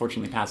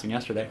unfortunately passing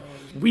yesterday.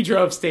 We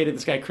stayed at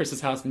this guy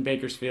Chris's house in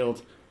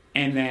Bakersfield,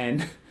 and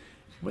then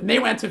when they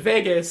went to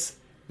Vegas,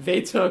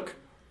 they took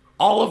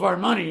all of our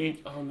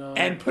money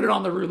and put it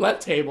on the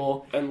roulette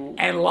table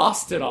and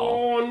lost it all.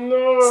 Oh,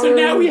 no. So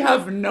now we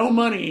have no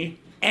money,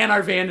 and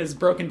our van is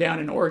broken down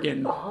in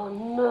Oregon. Oh,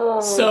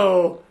 no.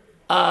 So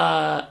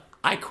I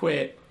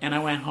quit, and I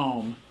went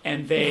home,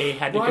 and they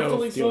had to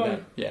go do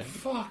that. Yeah.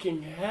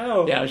 Fucking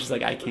hell. Yeah, I was just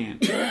like, I can't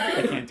do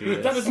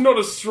this. That is not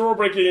a straw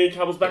breaking any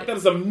camel's back. That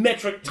is a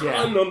metric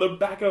ton on the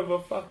back of a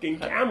fucking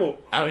camel.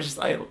 I was just,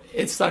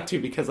 it sucked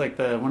too, because like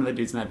one of the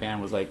dudes in that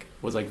band was like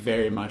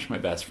very much my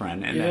best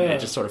friend, and then it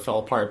just sort of fell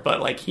apart. But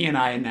like he and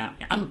I now,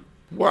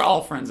 we're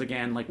all friends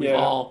again. Like we've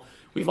all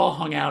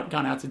hung out,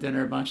 gone out to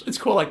dinner a bunch. It's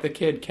cool. Like the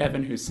kid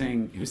Kevin who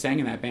sang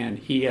in that band,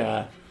 he's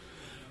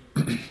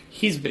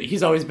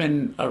always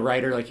been a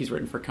writer. Like he's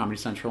written for Comedy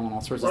Central and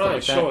all sorts of stuff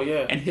like that. Sure,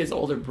 yeah. And his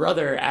older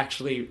brother,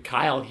 actually,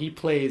 Kyle, he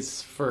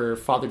plays for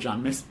Father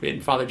John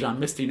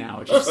Misty now,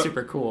 which is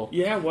super cool.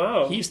 Yeah,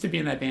 wow. He used to be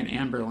in that band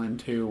Amberlin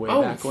too, way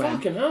back when. Oh,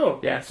 fucking hell.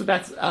 Yeah, so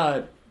that's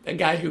a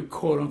guy who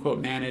quote unquote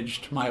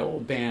managed my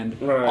old band.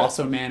 Right.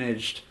 Also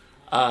managed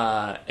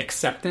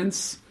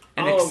Acceptance.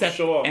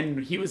 Sure.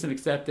 And he was in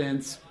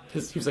Acceptance. He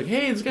was like,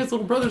 hey, this guy's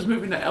little brother's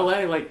moving to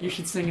LA. Like, you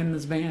should sing in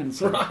this band.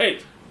 So,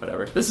 right.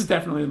 Whatever. This is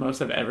definitely the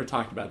most I've ever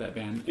talked about that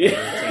band. Yeah.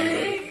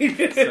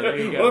 So there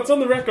you go. Well, it's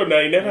on the record now.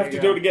 You never have to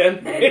do it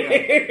again.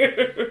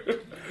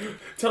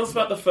 Tell us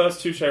about the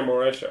first Touche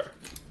Amore show.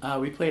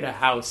 We played a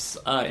house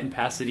in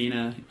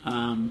Pasadena.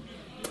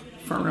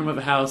 Front room of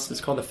a house.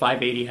 It's called the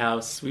 580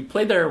 House. We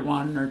played there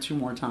one or two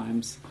more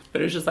times.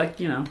 But it was just like,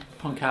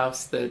 punk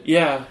house that...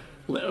 Yeah.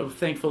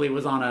 Thankfully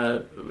was on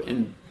a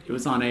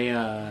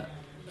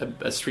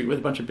street with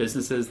a bunch of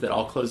businesses that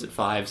all closed at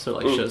 5, so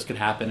like shows could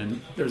happen, and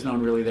there was no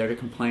one really there to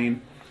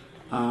complain.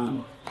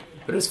 But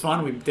it was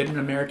fun. We did an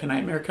American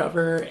Nightmare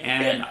cover,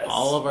 and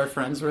all of our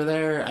friends were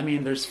there. I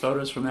mean, there's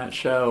photos from that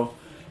show,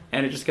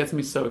 and it just gets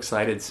me so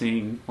excited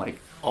seeing like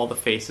all the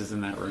faces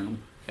in that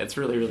room. It's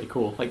really, really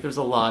cool. Like, there's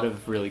a lot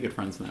of really good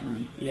friends in that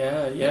room.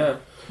 Yeah.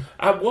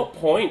 At what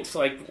point,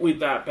 like with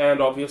that band,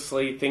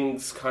 obviously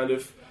things kind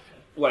of,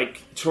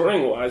 like,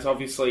 touring-wise,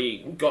 obviously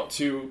got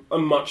to a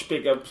much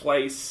bigger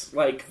place,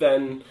 like,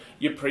 than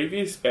your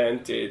previous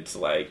band did.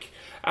 Like,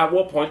 at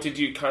what point did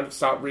you kind of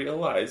start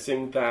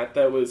realizing that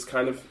there was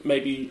kind of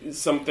maybe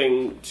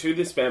something to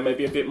this band,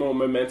 maybe a bit more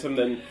momentum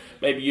than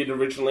maybe you'd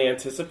originally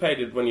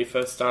anticipated when you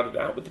first started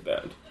out with the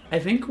band? I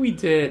think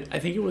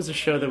it was a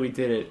show that we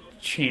did at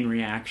Chain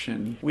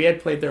Reaction. We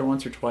had played there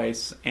once or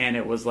twice, and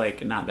it was,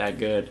 like, not that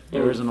good.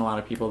 There wasn't a lot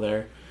of people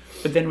there.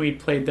 But then we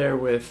played there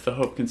with the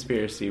Hope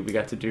Conspiracy. We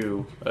got to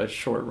do a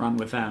short run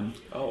with them.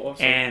 Oh,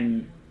 awesome.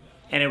 And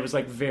it was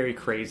like very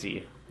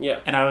crazy. Yeah.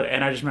 And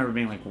I just remember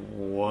being like,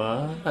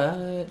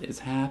 what is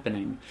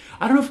happening?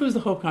 I don't know if it was the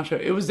Hope Con show.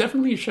 It was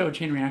definitely a show at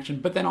Chain Reaction.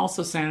 But then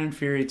also Sound and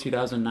Fury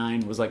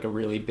 2009 was like a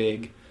really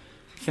big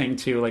thing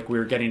too. Like we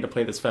were getting to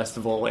play this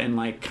festival and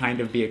like kind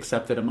of be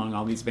accepted among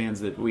all these bands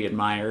that we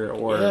admire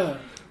or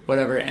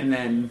whatever. And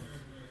then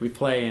we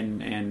play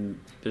and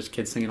there's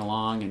kids singing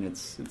along, and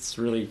it's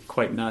really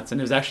quite nuts. And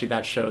it was actually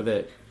that show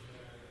that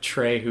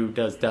Trey, who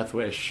does Death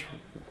Wish,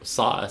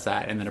 saw us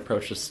at, and then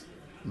approached us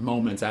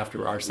moments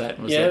after our set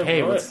and was like,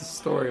 "Hey, what's the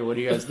story? What are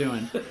you guys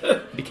doing?"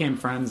 Became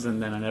friends,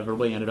 and then I never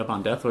really ended up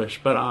on Death Wish.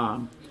 But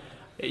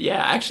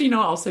yeah, actually,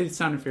 I'll say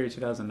Sound and Fury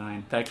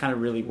 2009. That kind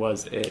of really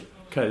was it,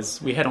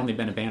 because we had only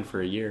been a band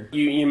for a year.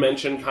 You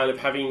mentioned kind of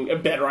having a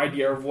better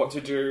idea of what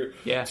to do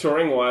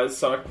touring-wise.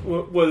 So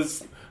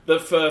was the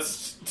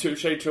first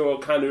Touché tour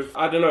kind of,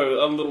 I don't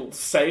know, a little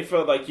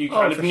safer? Like, you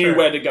kind of knew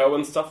where to go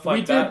and stuff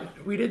like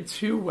that? We did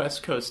 2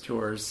 West Coast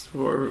tours,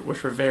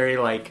 which were very,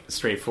 like,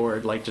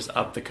 straightforward, like, just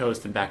up the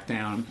coast and back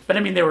down. But, I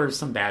mean, there were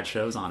some bad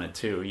shows on it,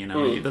 too,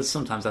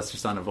 Sometimes that's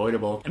just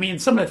unavoidable. I mean,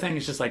 some of the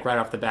things, just, like, right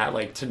off the bat,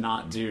 like, to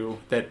not do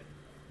that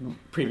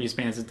previous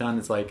bands have done,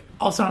 is, like,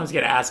 I'll sometimes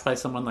get asked by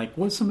someone, like,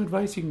 what's some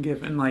advice you can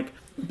give? And, like,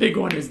 the big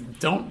one is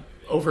don't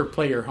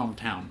overplay your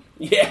hometown.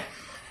 Yeah.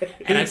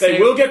 And they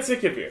will get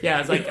sick of you. Yeah,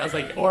 I was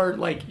like, or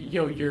like,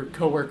 your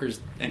coworkers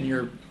and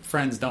your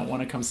friends don't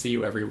want to come see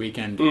you every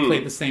weekend.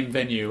 Play the same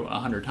venue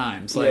 100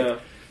 times. Like,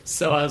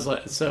 so I was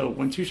like, so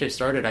when Touché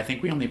started, I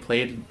think we only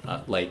played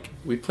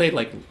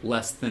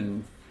less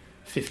than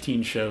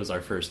 15 shows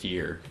our first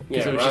year,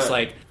 because it was just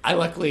like, I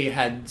luckily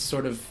had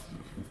sort of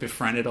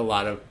befriended a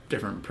lot of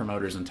different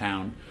promoters in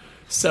town,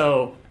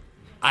 so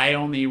I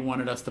only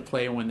wanted us to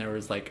play when there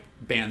was, like,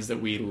 bands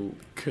that we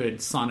could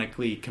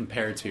sonically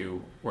compare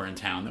to were in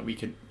town, that we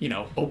could,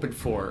 open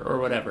for or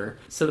whatever,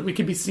 so that we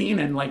could be seen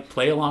and, like,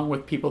 play along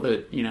with people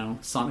that,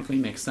 sonically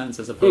make sense,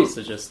 as opposed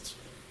to just,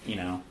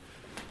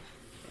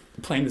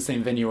 playing the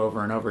same venue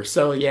over and over.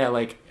 So, yeah,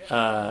 like,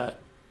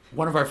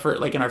 one of our first,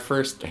 like, in our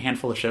first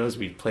handful of shows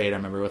we played, I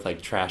remember, with,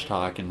 like, Trash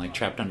Talk and, like,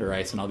 Trapped Under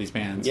Ice and all these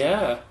bands.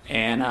 Yeah.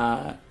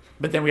 And,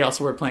 but then we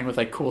also were playing with,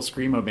 like, cool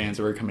screamo bands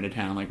that were coming to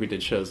town. Like, we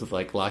did shows with,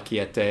 like, La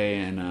Quiete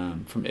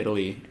and from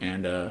Italy,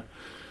 and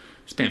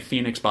this band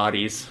Phoenix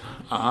Bodies.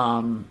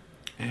 I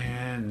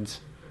don't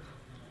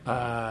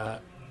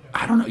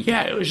know.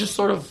 Yeah, it was just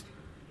sort of,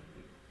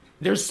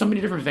 there's so many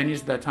different venues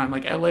at that time.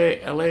 Like,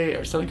 LA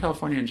or Southern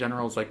California in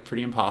general is, like,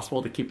 pretty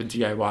impossible to keep a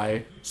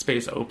DIY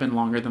space open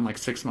longer than, like,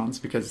 6 months,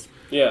 because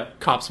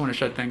cops want to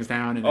shut things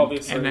down,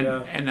 and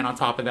then on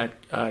top of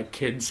that,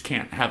 kids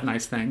can't have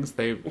nice things.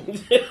 They'll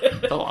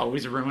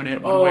always ruin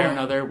it one way or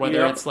another,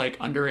 whether it's, like,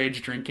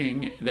 underage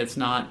drinking that's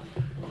not,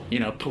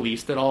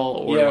 policed at all,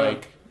 or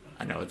like,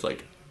 I know it's,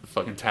 like,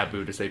 fucking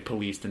taboo to say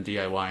policed and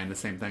DIY in the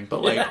same thing,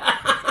 but, like,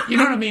 you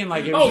know what I mean?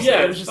 Like, it was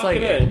just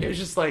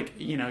like,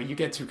 you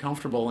get too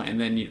comfortable,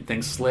 and then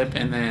things slip,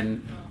 and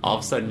then all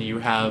of a sudden you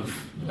have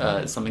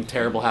something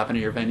terrible happen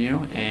to your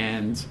venue,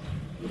 and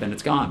then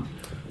it's gone.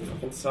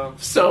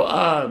 So,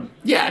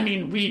 I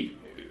mean,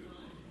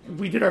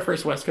 we did our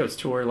first West Coast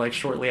tour, like,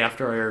 shortly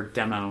after our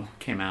demo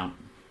came out,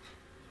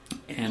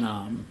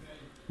 and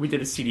we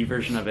did a CD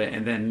version of it,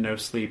 and then No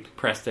Sleep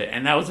pressed it.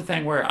 And that was the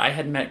thing where I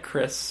had met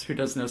Chris, who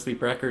does No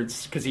Sleep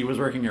Records, because he was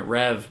working at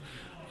Rev,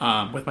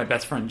 with my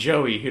best friend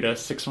Joey, who does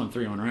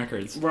 6131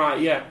 Records.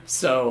 Right, yeah.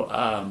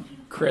 So,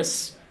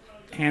 Chris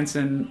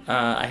Hansen,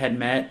 I had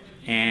met,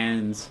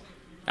 and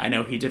I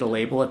know he did a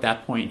label at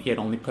that point. He had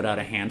only put out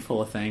a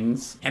handful of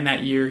things. And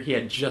that year, he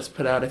had just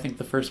put out, I think,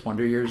 the first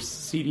Wonder Years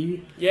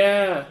CD.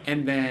 Yeah.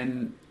 And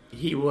then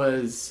he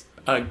was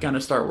going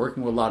to start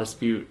working with La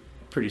Dispute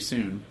pretty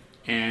soon.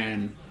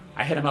 And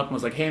I hit him up and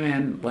was like, hey,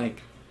 man,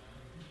 like,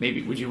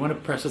 maybe, would you want to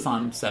press this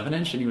on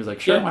 7-inch? And he was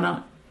like, sure, why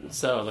not?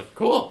 So I was like,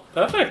 cool.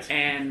 Perfect.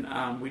 And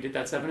we did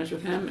that 7-inch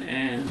with him,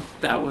 and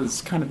that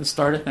was kind of the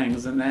start of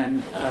things. And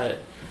then I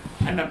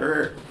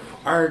remember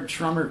our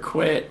drummer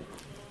quit,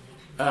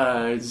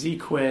 Z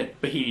quit,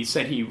 but he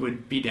said he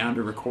would be down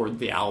to record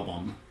the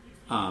album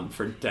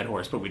for Dead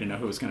Horse, but we didn't know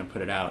who was going to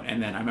put it out.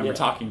 And then I remember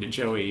talking to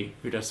Joey,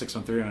 who does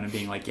 613, and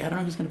being like, yeah, I don't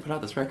know who's going to put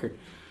out this record.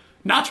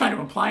 Not trying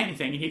to imply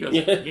anything, and he goes,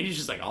 he's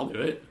just like, I'll do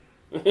it.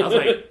 I was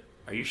like,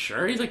 are you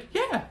sure? He's like,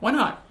 yeah, why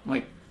not? I'm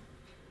like,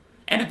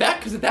 and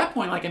because at that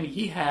point, like, I mean,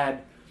 he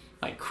had,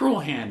 like, Cruel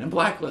Hand and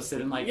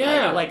Blacklisted, and, like,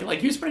 like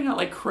he was putting out,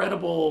 like,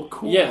 credible,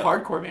 cool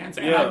hardcore bands,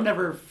 and I've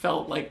never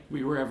felt like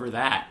we were ever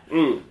that.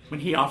 When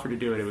he offered to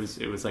do it,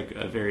 it was like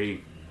a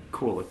very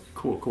cool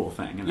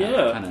thing, and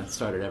that kind of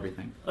started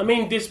everything. I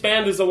mean, this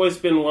band has always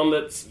been one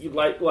that's,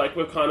 like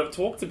we've kind of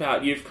talked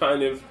about, you've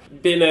kind of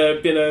been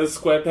a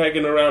square peg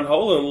in a round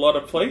hole in a lot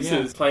of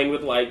places, playing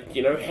with, like,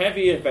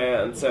 heavier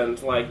bands,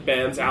 and, like,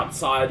 bands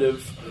outside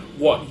of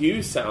what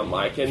you sound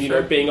like,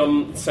 and, being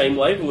on the same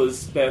label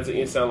as bands that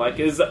you sound like.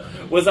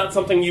 Was that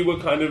something you were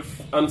kind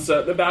of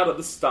uncertain about at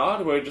the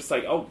start, where you're just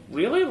like, oh,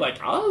 really? Like,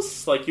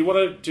 us? Like, you want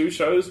to do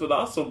shows with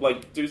us, or,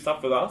 like, do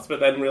stuff with us, but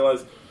then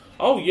realize,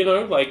 oh,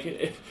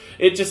 like,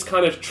 it just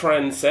kind of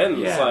transcends,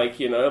 like,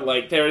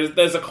 like,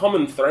 there's a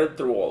common thread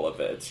through all of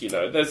it,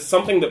 there's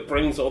something that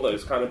brings all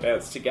those kind of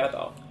bands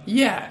together.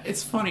 Yeah,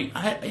 it's funny.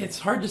 It's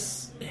hard to,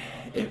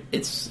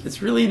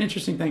 it's really an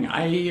interesting thing.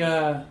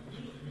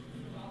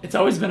 It's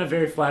always been a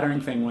very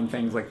flattering thing when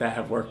things like that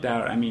have worked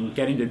out. I mean,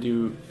 getting to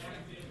do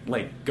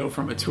like go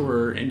from a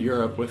tour in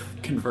Europe with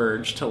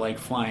Converge to like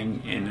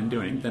flying in and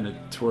doing then a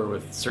tour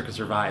with Circus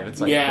Survive. It's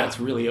like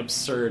that's really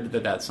absurd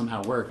that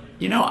somehow worked.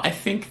 You know, I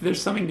think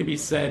there's something to be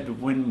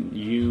said when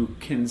you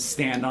can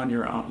stand on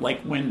your own.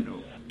 Like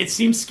when it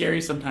seems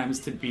scary sometimes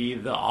to be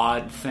the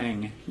odd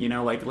thing, you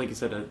know, like you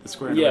said, the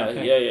square.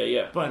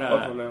 Yeah.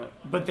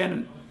 But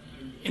then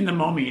in the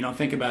moment you don't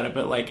think about it.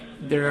 But like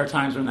there are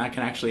times when that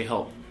can actually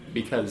help.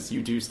 Because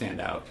you do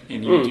stand out,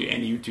 and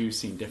you do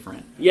seem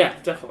different. Yeah,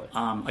 definitely.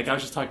 Like I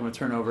was just talking with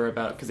Turnover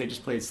about, because they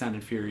just played Sound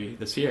and Fury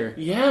this year.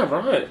 Yeah,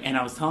 right. And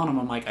I was telling them,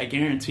 I'm like, I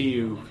guarantee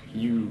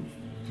you,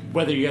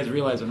 whether you guys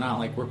realize or not,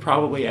 like we're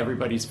probably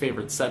everybody's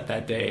favorite set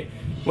that day,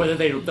 whether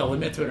they'll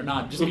admit to it or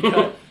not,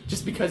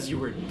 just because you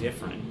were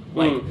different.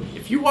 Like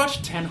if you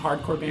watch 10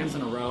 hardcore bands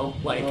in a row,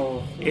 like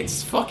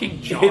it's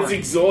fucking jarring. It's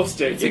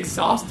exhausting. It's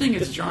exhausting.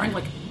 It's jarring.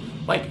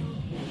 Like.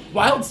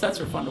 Wild sets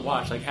are fun to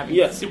watch, like having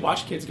to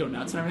watch kids go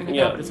nuts and everything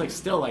like that. But it's like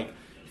still like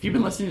if you've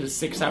been listening to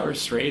 6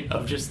 hours straight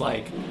of just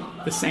like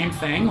the same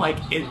thing, like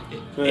it.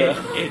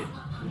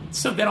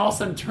 So then all of a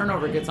sudden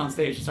Turnover gets on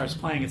stage and starts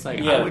playing. It's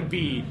like I would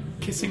be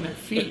kissing their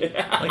feet,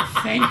 like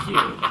thank you.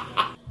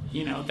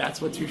 You know, that's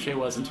what Touché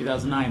was in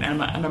 2009.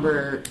 And I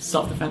remember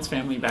Self Defense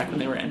Family back when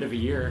they were End of a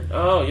Year.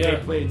 Oh yeah, they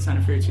played Sound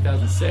and Fury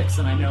 2006,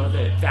 and I know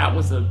that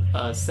was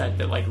a set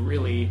that like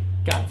really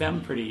got them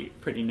pretty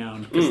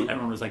known because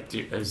everyone was like,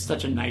 dude, there's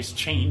such a nice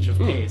change of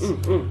pace.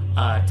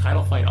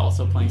 Title Fight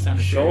also playing Sound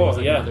and Fury was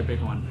like another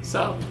big one.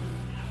 So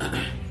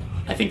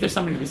I think there's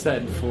something to be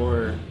said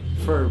for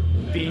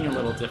being a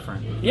little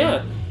different.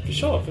 Yeah, for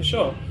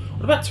sure.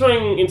 What about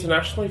touring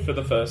internationally for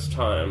the first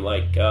time?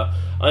 Like,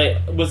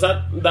 that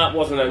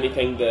wasn't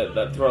anything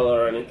that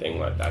Thriller or anything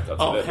like that got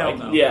to do. Hell like,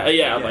 no.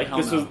 Yeah, like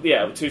this was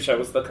Touché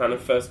was the kind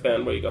of first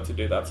band where you got to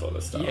do that sort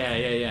of stuff.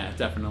 Yeah,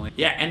 definitely.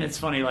 Yeah, and it's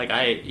funny, like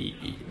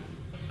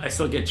I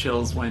still get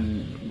chills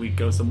when we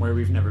go somewhere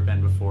we've never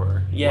been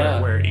before.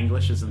 Yeah. Where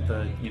English isn't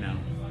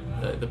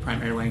the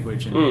primary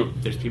language and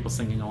there's people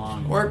singing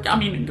along. Or, I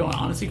mean,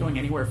 going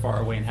anywhere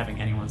far away and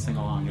having anyone sing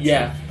along.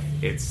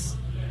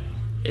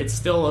 It's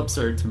still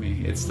absurd to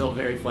me. It's still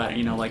very flattering.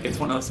 You know, like, it's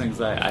one of those things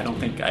that I don't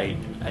think I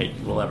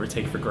will ever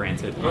take for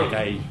granted.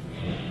 Like,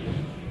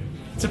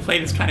 to play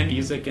this kind of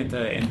music and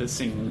to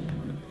sing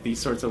these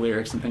sorts of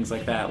lyrics and things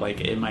like that,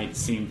 like, it might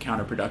seem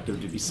counterproductive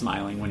to be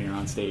smiling when you're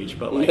on stage,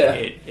 but, like,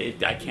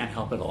 I can't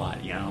help it a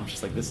lot, you know? I'm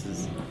just like,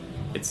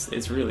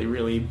 it's really,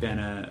 really been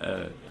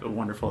a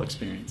wonderful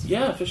experience.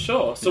 Yeah, for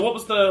sure. So what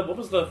was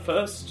the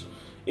first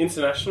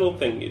international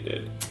thing you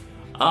did?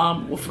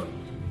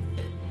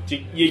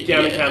 You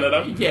down in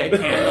Canada? Yeah,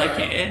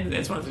 Canada. And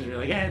it's one of those things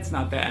you're like, it's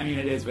not that. I mean,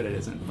 it is, but it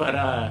isn't. But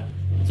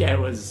it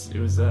was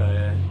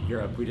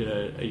Europe. We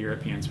did a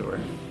European tour,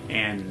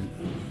 and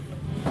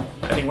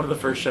I think one of the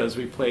first shows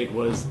we played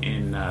was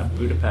in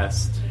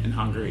Budapest in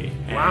Hungary.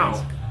 And,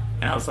 wow!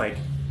 And I was like,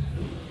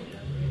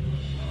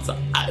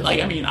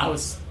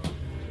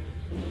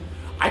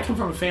 I come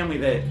from a family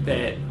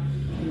that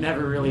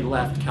never really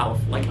left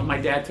California. Like,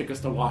 my dad took us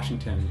to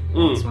Washington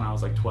once when I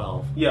was like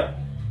 12. Yeah.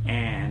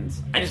 And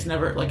I just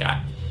never, like,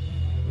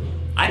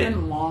 I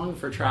didn't long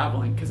for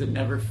traveling because it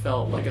never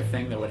felt like a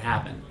thing that would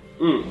happen.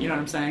 You know what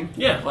I'm saying?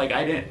 Yeah. Like,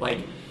 I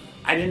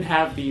didn't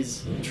have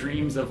these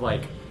dreams of,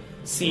 like,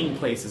 seeing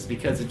places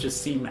because it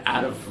just seemed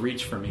out of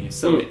reach for me.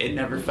 So it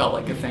never felt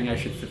like a thing I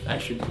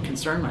should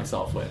concern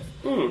myself with.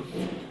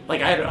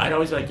 Like, I'd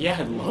always be like,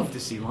 I'd love to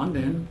see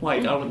London.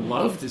 Like, I would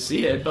love to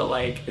see it, but,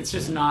 like, it's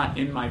just not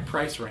in my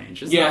price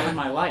range. It's not in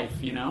my life,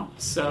 you know?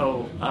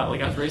 So,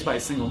 like, I was raised by a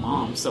single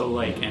mom, so,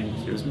 like,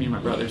 and it was me and my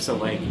brother, so,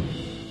 like,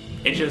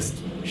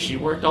 she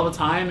worked all the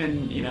time,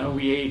 and, you know,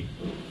 we ate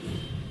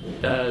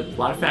a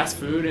lot of fast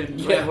food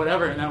and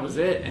whatever, and that was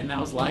it, and that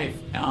was life.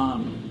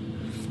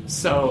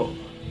 So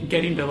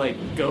getting to, like,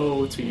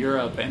 go to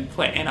Europe and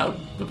play, and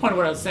the point of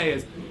what I was saying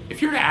is,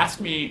 if you were to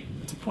ask me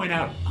to point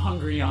out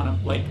Hungary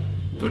on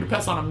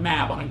Budapest on a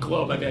map, on a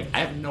globe, I'd be like, I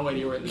have no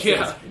idea where this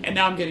is. And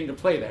now I'm getting to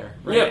play there,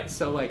 right? Yeah.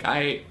 So, like,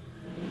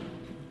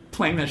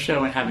 playing that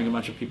show and having a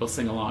bunch of people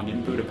sing along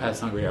in Budapest,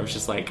 Hungary, I was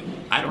just like,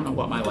 I don't know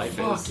what my life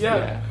is.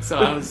 Yeah.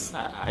 So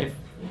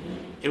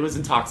it was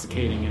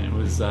intoxicating, and it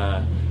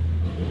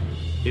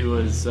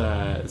was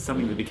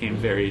something that became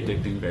very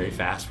addicting very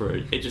fast, where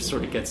it just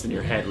sort of gets in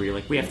your head where you're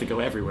like, we have to go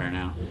everywhere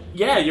now.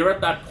 Yeah, you're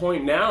at that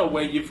point now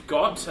where you've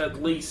got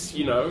at least,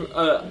 you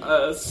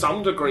know,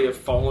 some degree of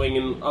following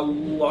in a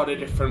lot of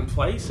different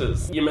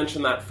places. You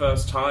mentioned that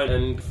first time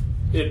and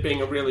it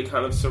being a really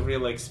kind of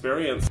surreal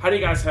experience. How do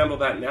you guys handle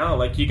that now?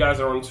 Like, you guys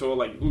are on tour,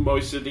 like,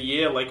 most of the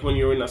year. Like, when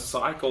you're in a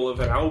cycle of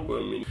an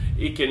album,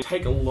 it can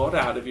take a lot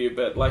out of you,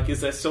 but, like,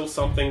 is there still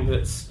something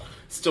that's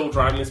still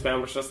driving this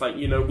band, which is just like,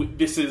 you know,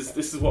 this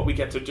is what we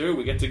get to do.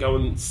 We get to go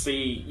and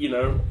see, you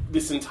know,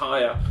 this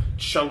entire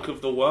chunk of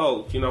the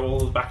world, you know, all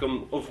the back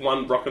of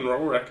one rock and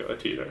roll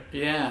record, you know.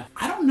 Yeah.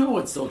 I don't know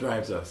what still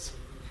drives us.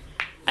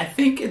 I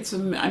think it's,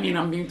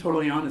 I'm being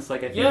totally honest.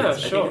 Like, I think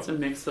it's a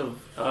mix of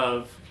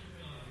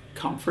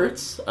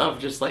comforts of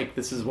just, like,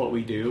 this is what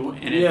we do.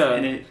 And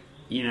it,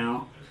 you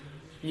know,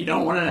 you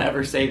don't want to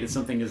ever say that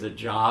something is a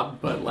job,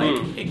 but like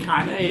it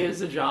kind of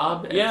is a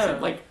job. Yeah,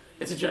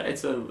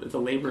 it's a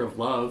labor of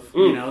love.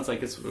 You know, it's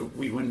like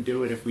we wouldn't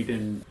do it if we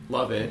didn't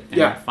love it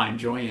and find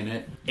joy in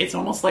it. It's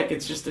almost like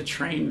it's just a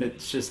train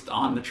that's just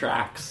on the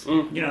tracks.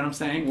 You know what I'm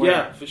saying?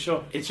 Where for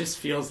sure. It just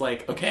feels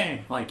like,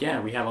 okay, like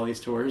we have all these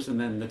tours, and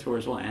then the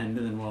tours will end,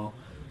 and then we'll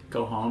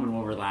go home and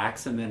we'll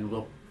relax, and then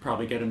we'll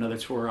probably get another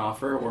tour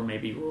offer, or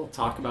maybe we'll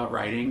talk about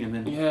writing, and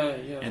then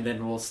and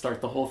then we'll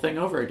start the whole thing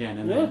over again,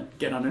 and then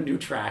get on a new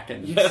track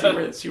and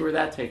see where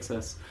that takes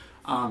us.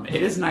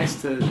 It is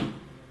nice to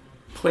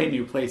play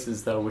new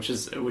places, though, which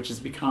has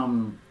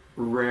become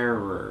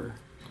rarer.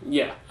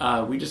 Yeah.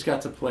 We just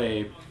got to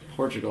play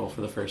Portugal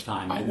for the first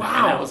time. Oh, and, wow.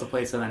 And that was a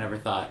place that I never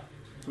thought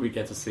we'd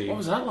get to see. What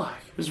was that like?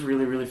 It was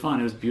really, really fun.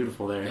 It was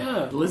beautiful there.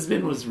 Yeah.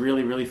 Lisbon was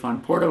really, really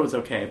fun. Porto was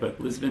okay,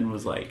 but Lisbon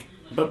was like...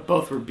 But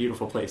both were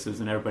beautiful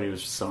places, and everybody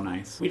was just so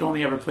nice. We'd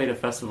only ever played a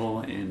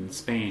festival in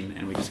Spain,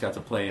 and we just got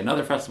to play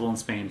another festival in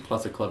Spain,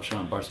 plus a club show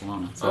in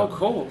Barcelona. So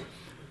cool.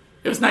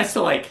 It was nice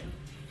to, like,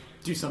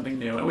 do something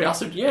new. And we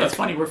also... It's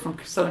funny, we're from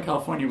Southern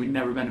California. We'd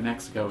never been to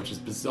Mexico, which is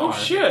bizarre. Oh,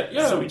 shit,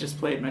 yeah. So we just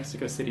played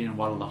Mexico City and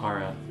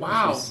Guadalajara.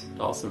 Wow. Which was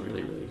also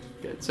really, really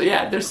good. So,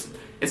 yeah,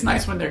 it's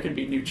nice when there can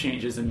be new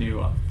changes and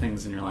new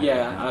things in your life.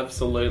 Yeah,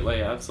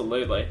 absolutely. So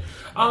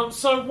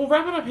we'll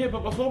wrap it up here,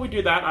 but before we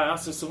do that, I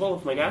asked this of all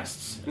of my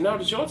guests. Now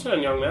it is your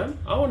turn, young man.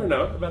 I want to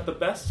know about the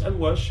best and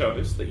worst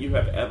shows that you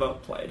have ever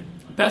played.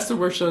 Best and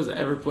worst shows I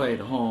ever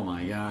played? Oh,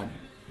 my God.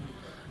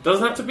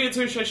 Doesn't have to be a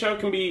Touché show. It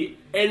can be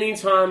any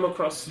time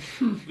across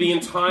the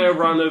entire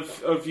run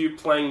of you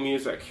playing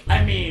music.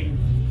 I mean,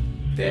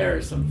 there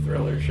are some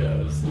Thriller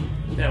shows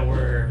that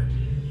were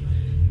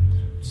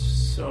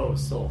so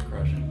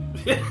soul-crushing.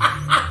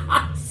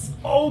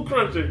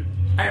 Soul-crushing.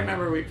 I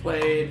remember we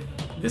played...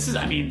 This is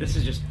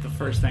just the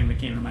first thing that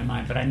came to my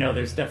mind, but I know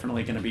there's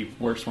definitely going to be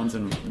worse ones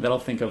that I'll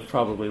think of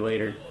probably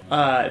later.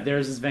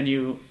 There's this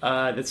venue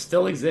that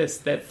still exists,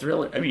 that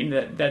Thriller... I mean,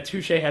 that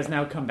Touché has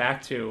now come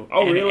back to.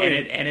 Oh,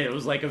 really? And it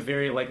was like a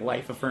very like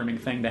life-affirming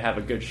thing to have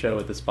a good show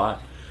at the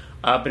spot.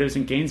 But it was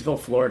in Gainesville,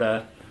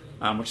 Florida,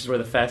 which is where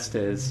the fest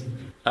is.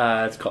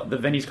 The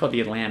venue's called the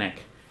Atlantic.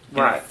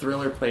 Right.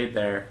 Thriller played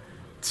there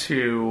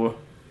to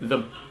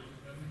the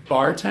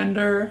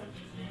bartender,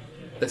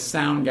 the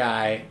sound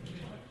guy,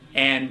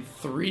 and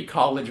 3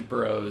 college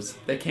bros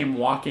that came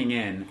walking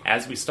in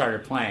as we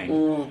started playing.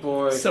 Oh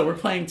boy. So we're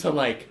playing to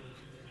like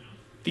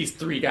these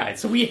 3 guys.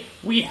 So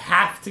we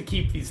have to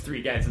keep these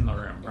 3 guys in the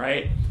room,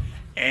 right?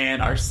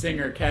 And our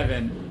singer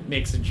Kevin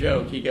makes a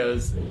joke. He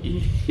goes,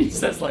 he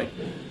says like,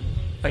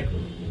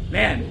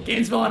 man,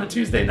 Gainesville on a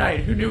Tuesday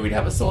night, who knew we'd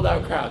have a sold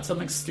out crowd?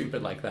 Something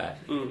stupid like that.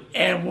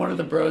 And one of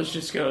the bros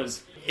just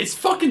goes, it's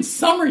fucking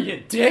summer,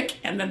 you dick!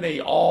 And then they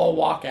all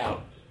walk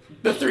out.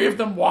 The 3 of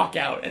them walk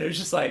out, and it was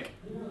just like,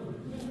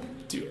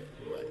 dude,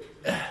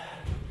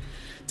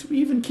 do we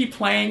even keep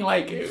playing?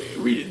 Like,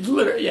 we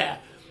literally, yeah.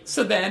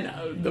 So then,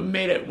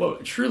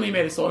 what truly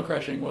made it soul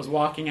crushing was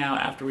walking out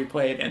after we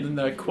played, and then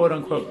the quote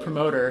unquote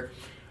promoter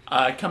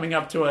coming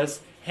up to us,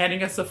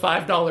 handing us a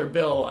 $5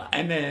 bill,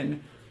 and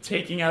then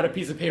taking out a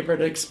piece of paper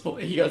to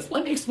explain. He goes,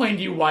 let me explain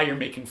to you why you're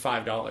making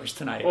 $5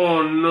 tonight.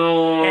 Oh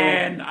no.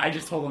 And I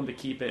just told him to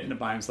keep it and to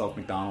buy himself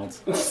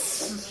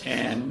McDonald's.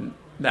 And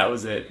that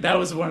was it. That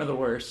was one of the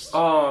worst.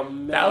 Oh,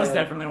 man. That was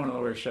definitely one of the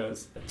worst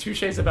shows.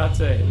 Touché's about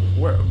to...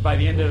 by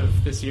the end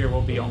of this year,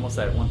 we'll be almost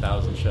at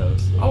 1,000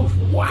 shows. Oh,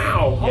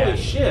 wow. Holy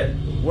shit.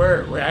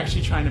 We're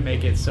actually trying to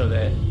make it so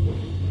that...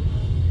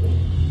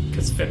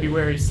 Because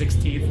February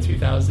 16th,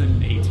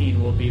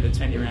 2018 will be the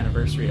 10-year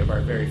anniversary of our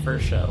very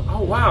first show.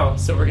 Oh, wow.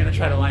 So we're going to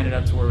try to line it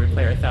up to where we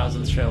play our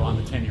 1,000th show on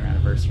the 10-year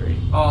anniversary.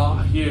 Oh,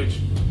 huge.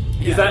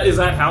 Yeah. Is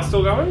that house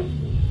still going?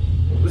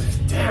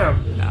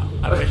 Damn. No,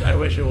 I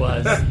wish it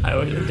was. I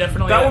would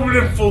definitely. That would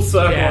have been full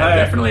circle. Yeah, hey?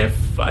 Definitely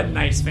a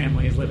nice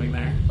family is living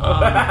there.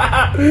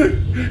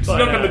 Just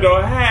knock on the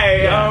door.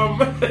 Hey,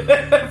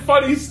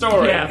 funny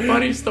story. Yeah,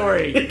 funny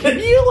story. Can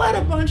you let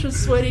a bunch of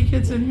sweaty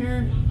kids in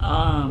here?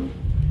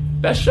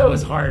 Best show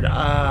is hard.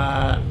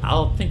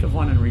 I'll think of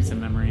one in recent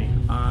memory.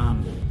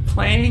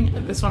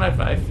 Playing this one,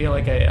 I feel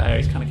like I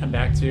always kind of come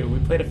back to. We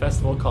played a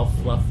festival called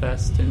Fluff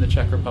Fest in the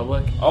Czech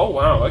Republic. Oh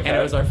wow! Okay. And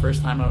it was our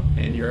first time out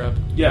in Europe.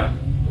 Yeah.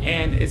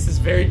 And it's this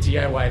very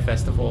DIY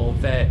festival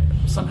that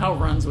somehow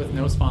runs with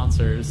no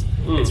sponsors.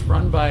 It's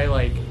run by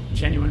like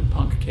genuine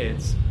punk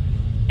kids,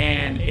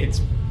 and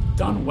it's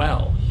done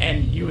well.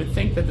 And you would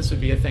think that this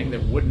would be a thing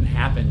that wouldn't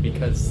happen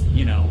because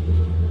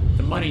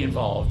the money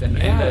involved and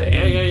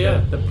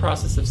the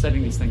process of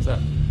setting these things up.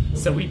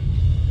 So we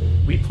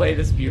play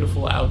this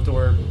beautiful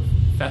outdoor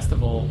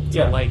festival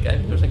to I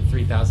think there's like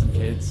 3,000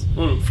 kids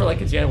for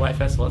like a DIY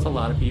festival. That's a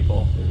lot of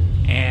people,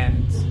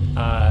 and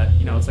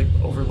it's like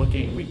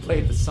overlooking. We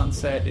played the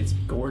sunset. It's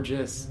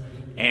gorgeous,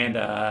 and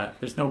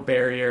there's no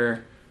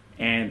barrier,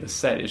 and the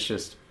set is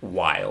just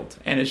wild,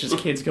 and it's just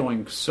kids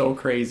going so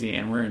crazy,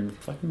 and we're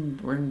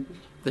in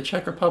the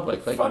Czech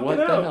Republic. Like, what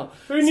the hell?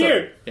 Who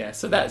knew? Yeah,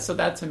 so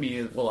that to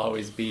me will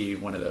always be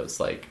one of those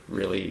like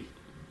really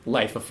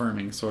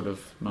life-affirming sort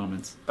of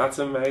moments. That's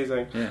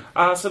amazing.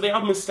 Yeah. So the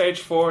album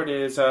Stage 4, it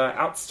is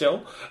out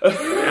still.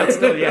 Out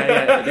still,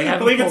 yeah. They I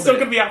believe it's still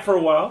going to be out for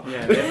a while.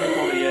 Yeah, they haven't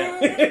pulled it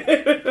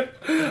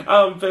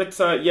yet. But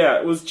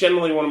it was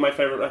generally one of my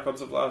favourite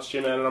records of last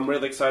year, man, and I'm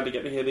really excited to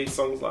get to hear these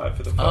songs live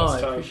for the first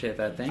time. I appreciate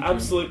that. Thank you.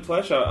 Absolute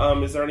pleasure.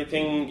 Is there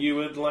anything you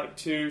would like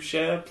to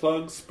share,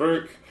 plug,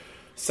 spruik,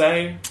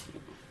 say?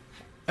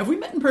 Have we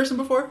met in person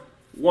before?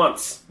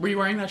 Once. Were you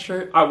wearing that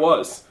shirt? I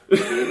was.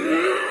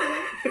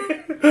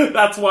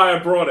 That's why I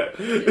brought it.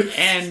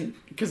 And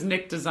because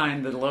Nick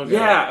designed the logo.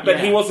 Yeah,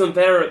 but he wasn't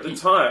there at the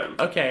time.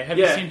 Okay, have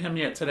you seen him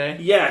yet today?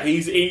 Yeah,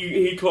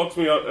 he clocked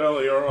me up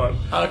earlier on.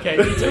 Okay,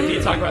 did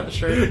you talk about the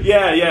shirt?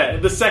 Yeah.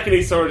 The second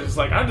he saw it, just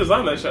like, I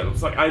designed that shirt. I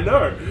was like, I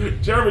know.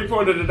 Jeremy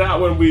pointed it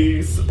out when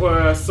we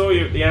saw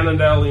you at the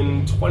Annandale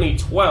in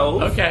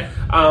 2012. Okay.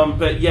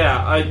 But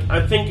yeah,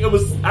 I think it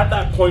was at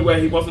that point where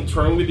he wasn't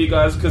touring with you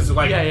guys because he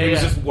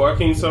was just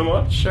working so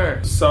much.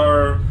 Sure.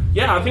 So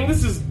yeah, I think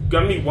this is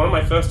going to be one of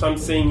my first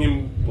times seeing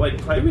him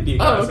play with you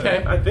guys. Oh,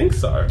 okay. I think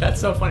so. That's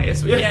so funny.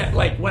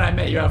 When I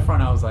met you out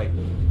front, I was like,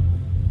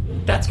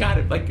 that's got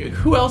it.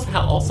 Who else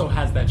also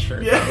has that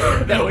shirt? Yeah.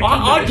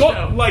 I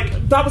got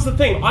that was the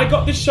thing. I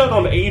got this shirt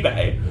on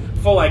eBay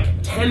for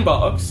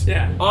 $10.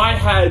 Yeah. I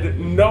had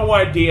no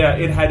idea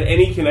it had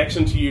any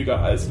connection to you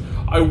guys.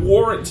 I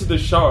wore it to the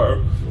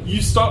show.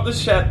 You stopped the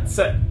set.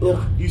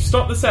 You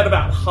stopped the set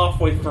about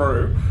halfway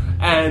through,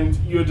 and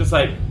you were just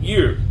like,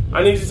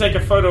 I need to take a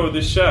photo of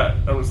this shirt.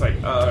 I was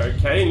like,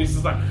 okay. And he's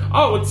just like,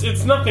 oh,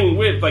 it's nothing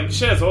weird. The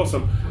shirt's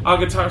awesome. Our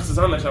guitarist is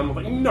on that shirt. I'm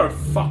like, no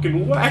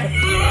fucking way.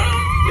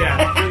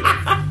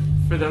 Yeah.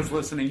 For those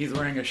listening, he's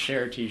wearing a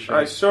Cher t-shirt.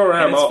 I sure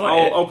am.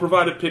 I'll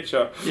provide a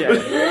picture. Yeah.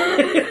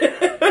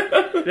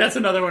 That's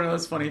another one of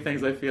those funny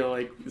things I feel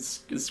like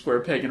square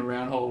peg in a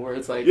round hole where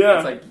it's like,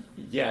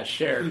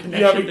 Cher,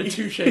 connection to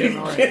Touche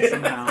Amore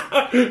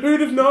somehow.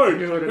 Who'd have known?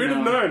 Who'd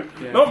have known?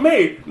 Yeah. Not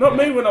me. Not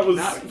me when I was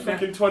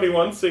fucking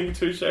 21 singing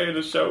Touche at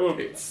a show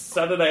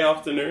Saturday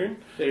afternoon,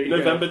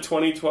 November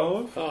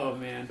 2012. Oh,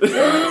 man.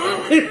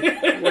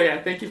 Well,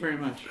 yeah, thank you very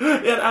much. Yeah,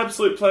 an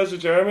absolute pleasure,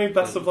 Jeremy.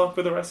 Best of luck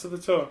with the rest of the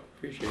tour.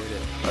 Appreciate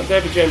it. I'm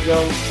David James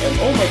Young, and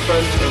all my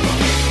friends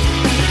are